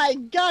good. Oh, my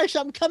gosh.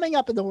 I'm coming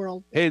up in the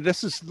world. Hey,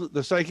 this is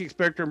the Psychic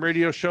Spectrum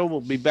Radio Show.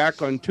 We'll be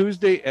back on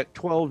Tuesday at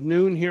 12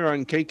 noon here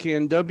on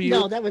KKNW.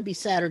 No, that would be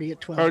Saturday at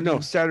 12. Or no,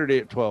 Saturday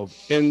at 12.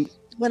 And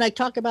when I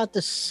talk about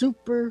the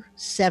Super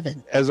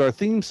 7. As our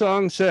theme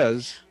song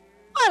says,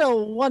 what a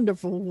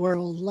wonderful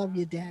world. Love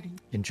you, Daddy.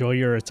 Enjoy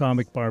your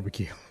atomic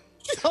barbecue.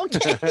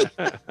 Okay.